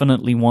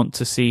definitely want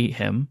to see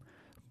him,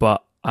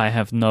 but I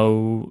have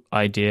no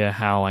idea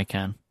how I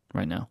can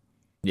right now.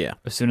 Yeah.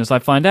 As soon as I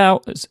find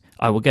out,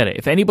 I will get it.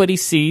 If anybody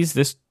sees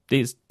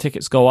these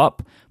tickets go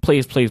up,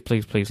 please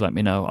let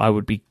me know. I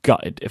would be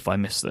gutted if I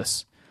miss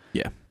this.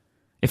 Yeah.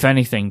 If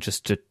anything,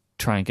 just to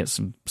try and get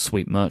some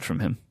sweet merch from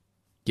him.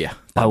 Yeah.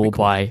 I will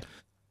buy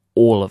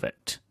all of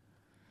it.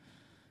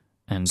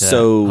 And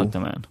hug the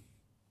man.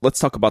 Let's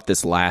talk about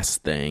this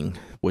last thing,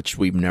 which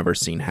we've never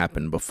seen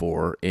happen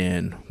before.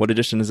 In what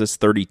edition is this?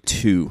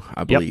 32,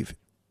 I believe. Yep.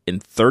 In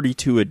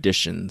 32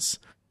 editions,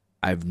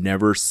 I've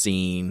never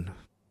seen...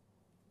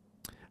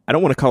 I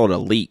don't want to call it a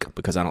leak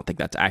because I don't think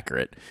that's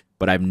accurate,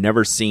 but I've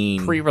never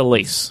seen...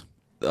 Pre-release.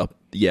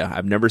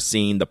 I've never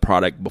seen the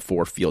product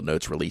before Field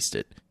Notes released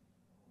it.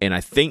 And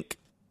I think...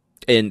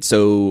 And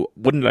so,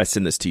 when did I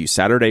send this to you?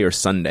 Saturday or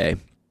Sunday?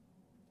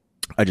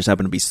 I just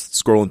happened to be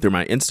scrolling through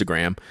my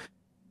Instagram,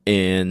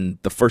 and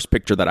the first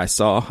picture that I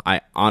saw, I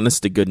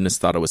honest to goodness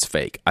thought it was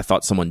fake. I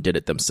thought someone did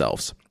it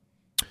themselves.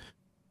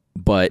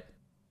 But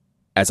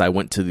as I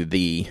went to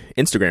the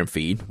Instagram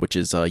feed, which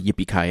is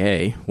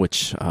Yippee-Ki-Yay,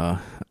 which I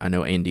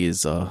know Andy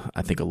is,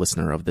 I think, a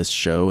listener of this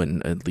show,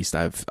 and at least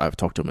I've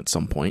talked to him at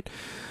some point.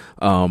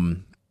 I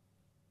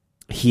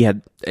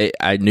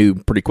knew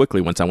pretty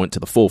quickly once I went to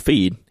the full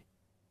feed,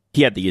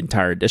 he had the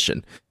entire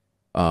edition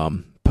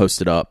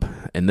posted up,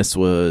 and this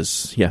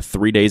was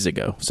 3 days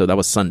ago, so that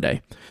was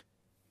Sunday.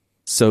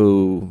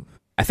 So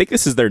I think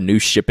this is their new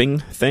shipping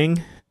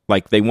thing.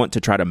 Like, they want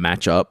to try to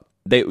match up.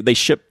 They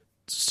shipped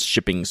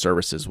shipping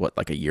services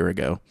like a year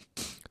ago,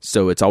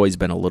 so it's always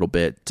been a little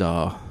bit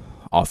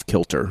off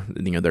kilter.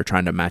 You know, they're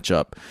trying to match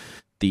up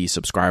the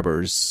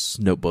subscribers'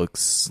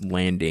 notebooks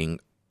landing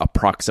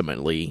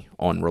approximately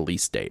on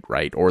release date,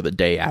 right, or the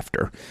day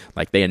after.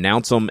 Like, they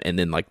announce them, and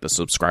then like the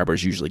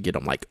subscribers usually get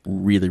them like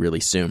really,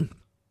 really soon.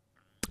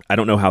 I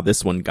don't know how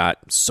this one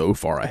got so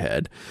far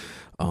ahead,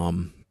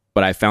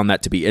 but I found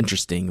that to be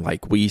interesting.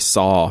 Like, we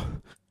saw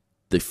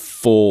the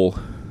full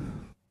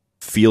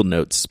Field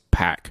Notes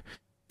pack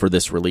for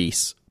this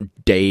release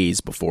days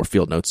before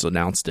Field Notes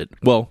announced it.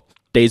 Well,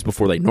 days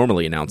before they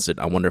normally announced it.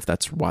 I wonder if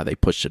that's why they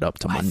pushed it up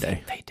to Monday. I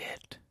think they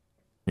did.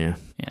 Yeah.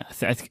 Yeah,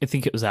 I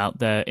think it was out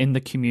there in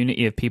the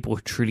community of people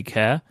who truly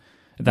care.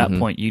 At that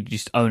point, you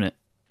just own it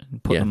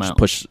and put them out.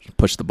 Push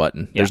the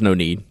button. Yeah. There's no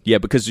need. Yeah,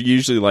 because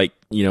usually, like,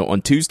 you know,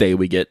 on Tuesday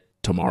we get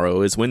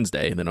tomorrow is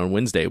Wednesday, and then on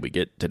Wednesday we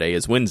get today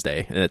is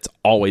Wednesday, and it's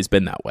always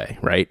been that way,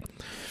 right?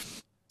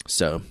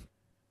 So,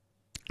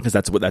 because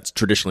that's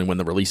traditionally when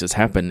the releases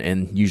happen,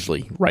 and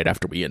usually right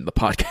after we end the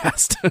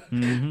podcast,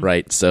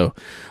 right? So,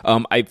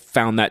 I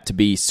found that to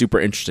be super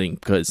interesting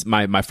because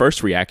my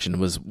first reaction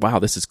was, wow,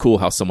 this is cool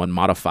how someone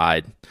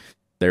modified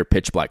their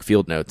pitch black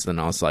Field Notes, and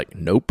I was like,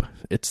 nope,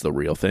 it's the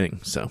real thing.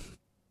 So,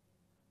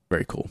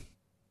 very cool.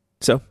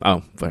 So,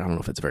 but I don't know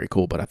if it's very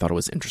cool, but I thought it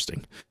was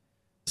interesting.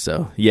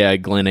 So, yeah,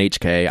 Glenn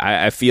HK,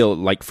 I feel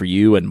like for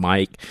you and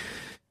Mike,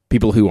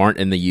 people who aren't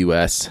in the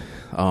U.S.,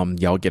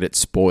 y'all get it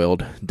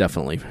spoiled,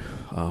 definitely,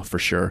 for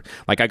sure.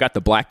 Like, I got the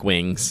Black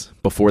Wings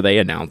before they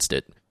announced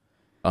it,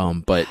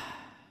 but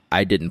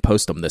I didn't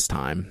post them this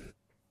time.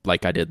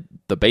 Like I did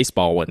the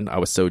baseball one, I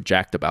was so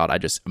jacked about, I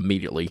just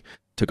immediately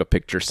took a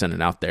picture, sent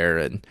it out there,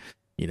 and,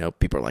 you know,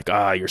 people are like,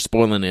 you're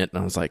spoiling it.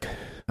 And I was like,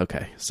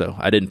 okay. So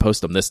I didn't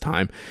post them this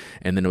time,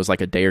 and then it was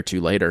like a day or two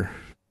later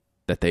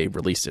that they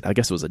released it. I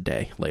guess it was a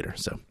day later.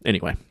 So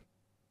anyway,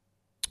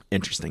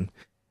 interesting.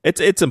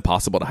 It's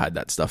impossible to hide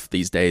that stuff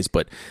these days,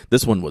 but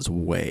this one was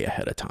way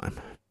ahead of time.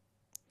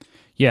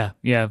 Yeah,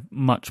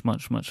 much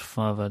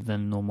farther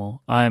than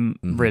normal. I'm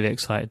really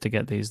excited to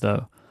get these,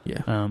 though.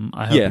 Yeah,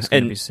 I hope it's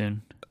going to be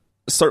soon.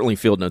 Certainly,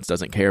 Field Notes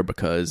doesn't care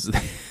because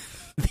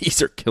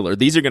these are killer.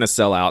 These are going to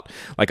sell out.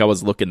 Like, I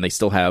was looking, they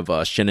still have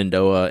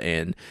Shenandoah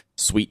and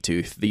Sweet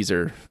Tooth. These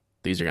are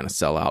going to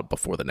sell out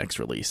before the next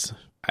release.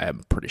 I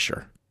am pretty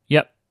sure.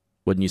 Yep.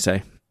 Wouldn't you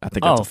say? I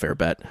think that's a fair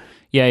bet.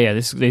 Yeah.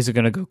 These are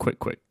going to go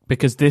quick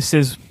because this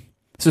is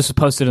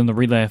posted in the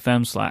Relay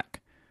FM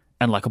Slack,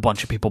 and like a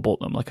bunch of people bought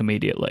them like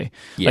immediately.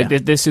 Yeah.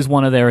 Like this is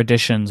one of their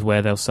editions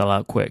where they'll sell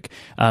out quick.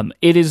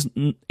 It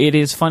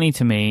is funny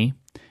to me.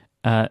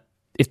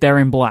 if they're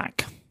in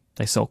black,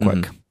 they sell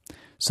quick.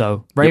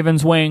 So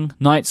Raven's Wing,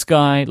 Night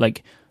Sky,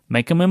 like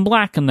make them in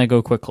black and they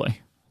go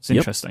quickly. It's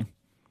interesting.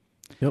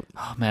 Yep.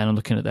 Oh man, I'm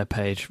looking at their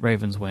page.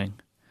 Raven's Wing.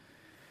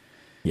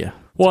 Yeah.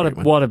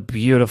 What a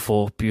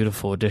beautiful,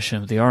 beautiful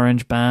edition of the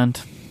Orange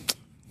Band.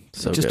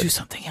 So just good. do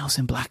something else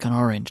in black and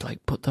orange.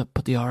 Like put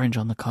the orange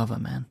on the cover,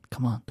 man.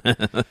 Come on.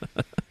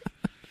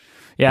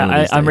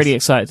 Yeah, I'm really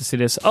excited to see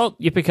this. Oh,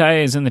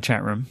 Yippee is in the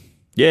chat room.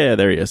 Yeah,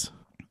 there he is.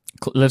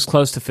 Lives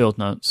close to Field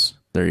Notes.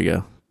 There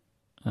you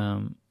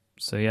go.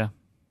 So yeah,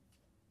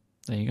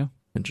 there you go.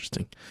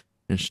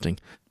 Interesting.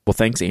 Well,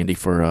 thanks, Andy,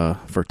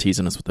 for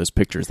teasing us with those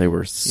pictures. They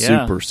were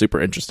super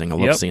interesting. I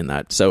love seeing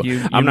that. So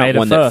I'm not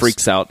one that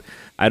freaks out.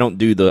 I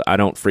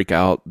don't freak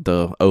out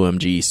the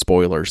OMG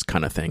spoilers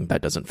kind of thing.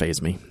 That doesn't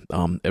faze me.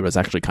 It was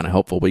actually kind of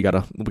helpful. We got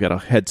a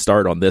head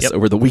start on this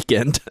over the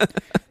weekend.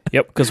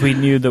 Yep, because we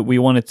knew that we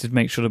wanted to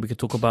make sure that we could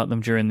talk about them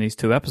during these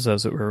 2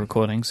 episodes that we were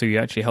recording. So you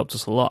actually helped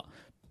us a lot.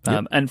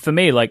 And for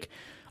me, like,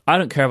 I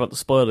don't care about the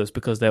spoilers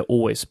because they're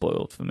always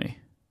spoiled for me.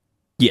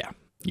 Yeah.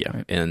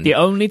 Right? And the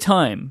only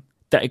time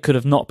that it could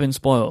have not been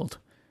spoiled,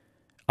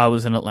 I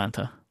was in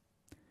Atlanta.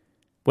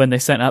 When they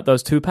sent out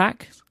those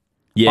 2-packs,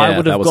 I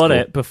would have got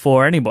it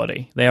before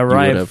anybody. They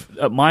arrived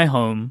at my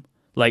home,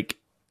 like,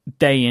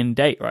 day in,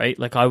 date, right?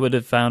 Like, I would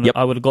have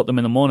I would have got them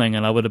in the morning,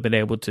 and I would have been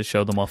able to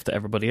show them off to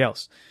everybody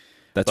else.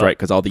 That's right,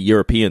 because all the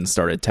Europeans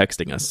started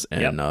texting us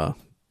and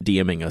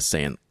DMing us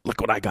saying,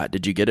 look what I got,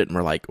 did you get it? And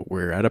we're like,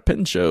 we're at a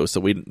pin show, so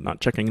we're not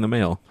checking the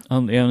mail.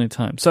 The only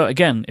time. So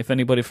again, if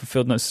anybody from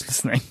Field Notes is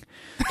listening,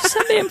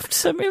 just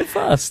send me in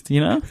first,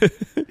 you know?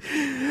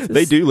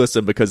 They do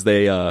listen because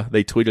they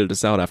tweeted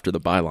us out after the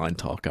Byline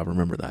talk. I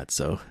remember that.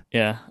 So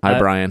yeah. Hi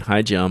Brian.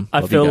 Hi Jim.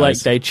 I feel like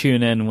they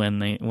tune in when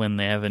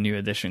they have a new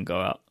edition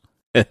go out.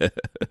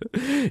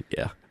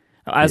 Yeah.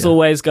 As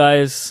always,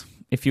 guys,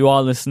 if you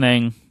are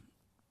listening,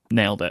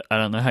 nailed it. I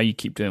don't know how you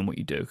keep doing what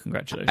you do.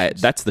 Congratulations.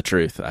 That's the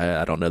truth.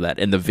 I don't know that.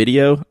 In the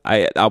video,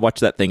 I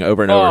watched that thing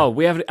over and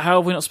over. How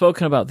have we not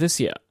spoken about this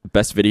yet?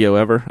 Best video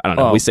ever? I don't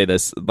know. We say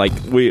this like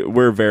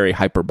we're very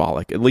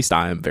hyperbolic. At least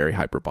I am very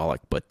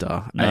hyperbolic, but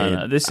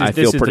this is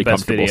the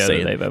best video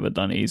that they've ever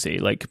done easy.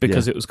 Like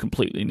because it was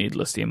completely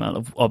needless, the amount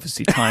of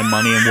obviously time,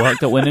 money, and work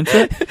that went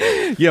into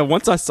it. Yeah,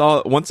 once I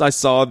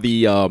saw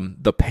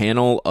the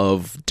panel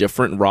of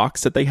different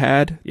rocks that they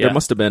had, there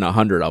must have been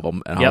 100 of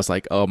them, and I was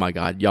like, oh my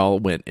god, y'all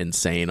went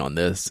insane on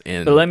this.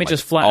 And but let me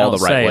just flat out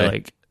say,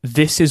 like,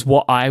 this is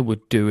what I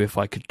would do if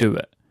I could do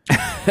it.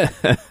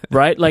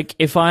 Right? Like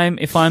if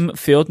I'm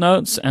Field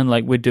Notes and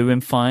like we're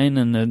doing fine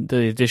and the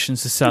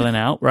editions are selling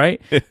out,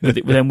 right?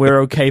 Then we're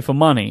okay for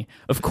money.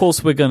 Of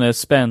course we're gonna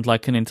spend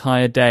like an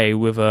entire day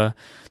with a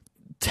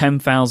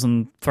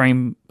 10,000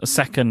 frame a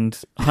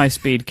second high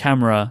speed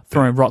camera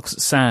throwing rocks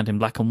at sand in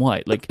black and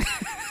white. Like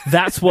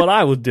that's what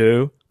I would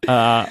do.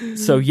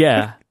 So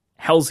yeah,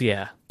 hell's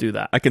yeah, do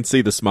that. I can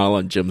see the smile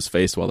on Jim's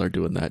face while they're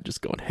doing that,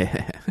 just going,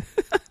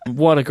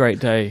 What a great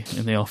day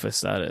in the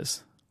office that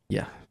is.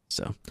 Yeah.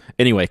 So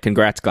anyway,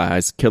 congrats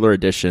guys. Killer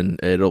edition.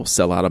 It'll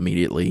sell out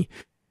immediately.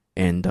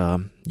 And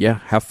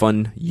have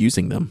fun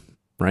using them,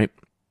 right?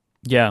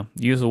 Yeah,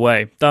 use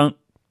away. Don't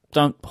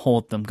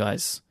hoard them,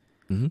 guys.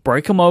 Mm-hmm.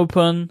 Break them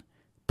open,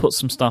 put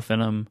some stuff in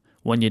them.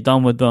 When you're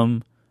done with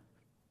them,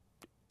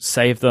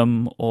 save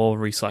them or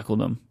recycle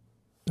them.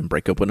 And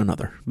break open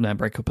another. Then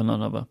break open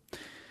another.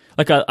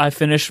 Like I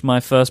finished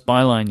my first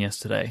byline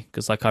yesterday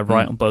because like I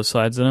write on both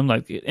sides of them,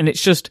 like, and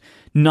it's just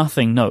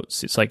nothing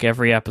notes. It's like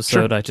every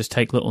episode I just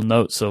take little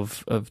notes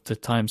of the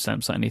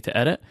timestamps I need to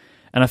edit,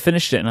 and I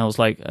finished it and I was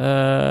like, put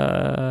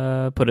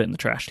it in the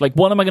trash. Like,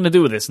 what am I going to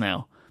do with this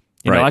now?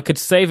 You know, I could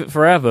save it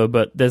forever,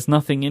 but there's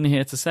nothing in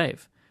here to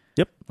save.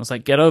 Yep. I was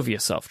like, get over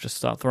yourself. Just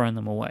start throwing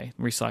them away.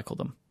 Recycle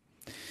them.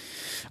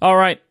 All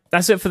right,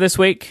 that's it for this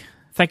week.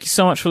 Thank you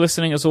so much for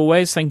listening, as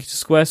always. Thank you to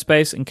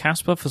Squarespace and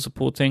Casper for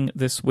supporting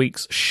this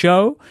week's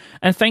show.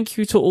 And thank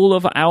you to all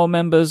of our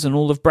members and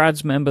all of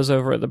Brad's members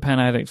over at the Pen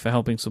Addict for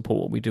helping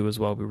support what we do as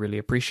well. We really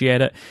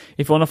appreciate it.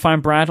 If you want to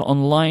find Brad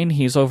online,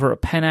 he's over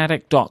at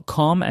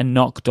penaddict.com and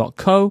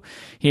knock.co.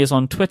 He is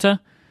on Twitter.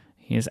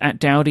 He is at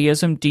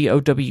Dowdyism,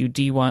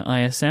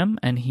 DOWDYISM,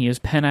 and he is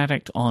Pen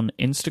Addict on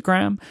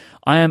Instagram.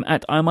 I am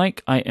at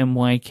iMyke,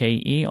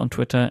 IMYKE on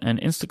Twitter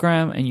and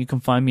Instagram, and you can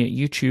find me at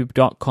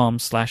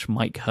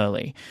youtube.com/Mike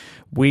Hurley.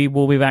 We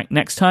will be back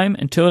next time.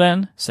 Until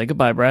then, say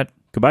goodbye, Brad.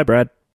 Goodbye, Brad.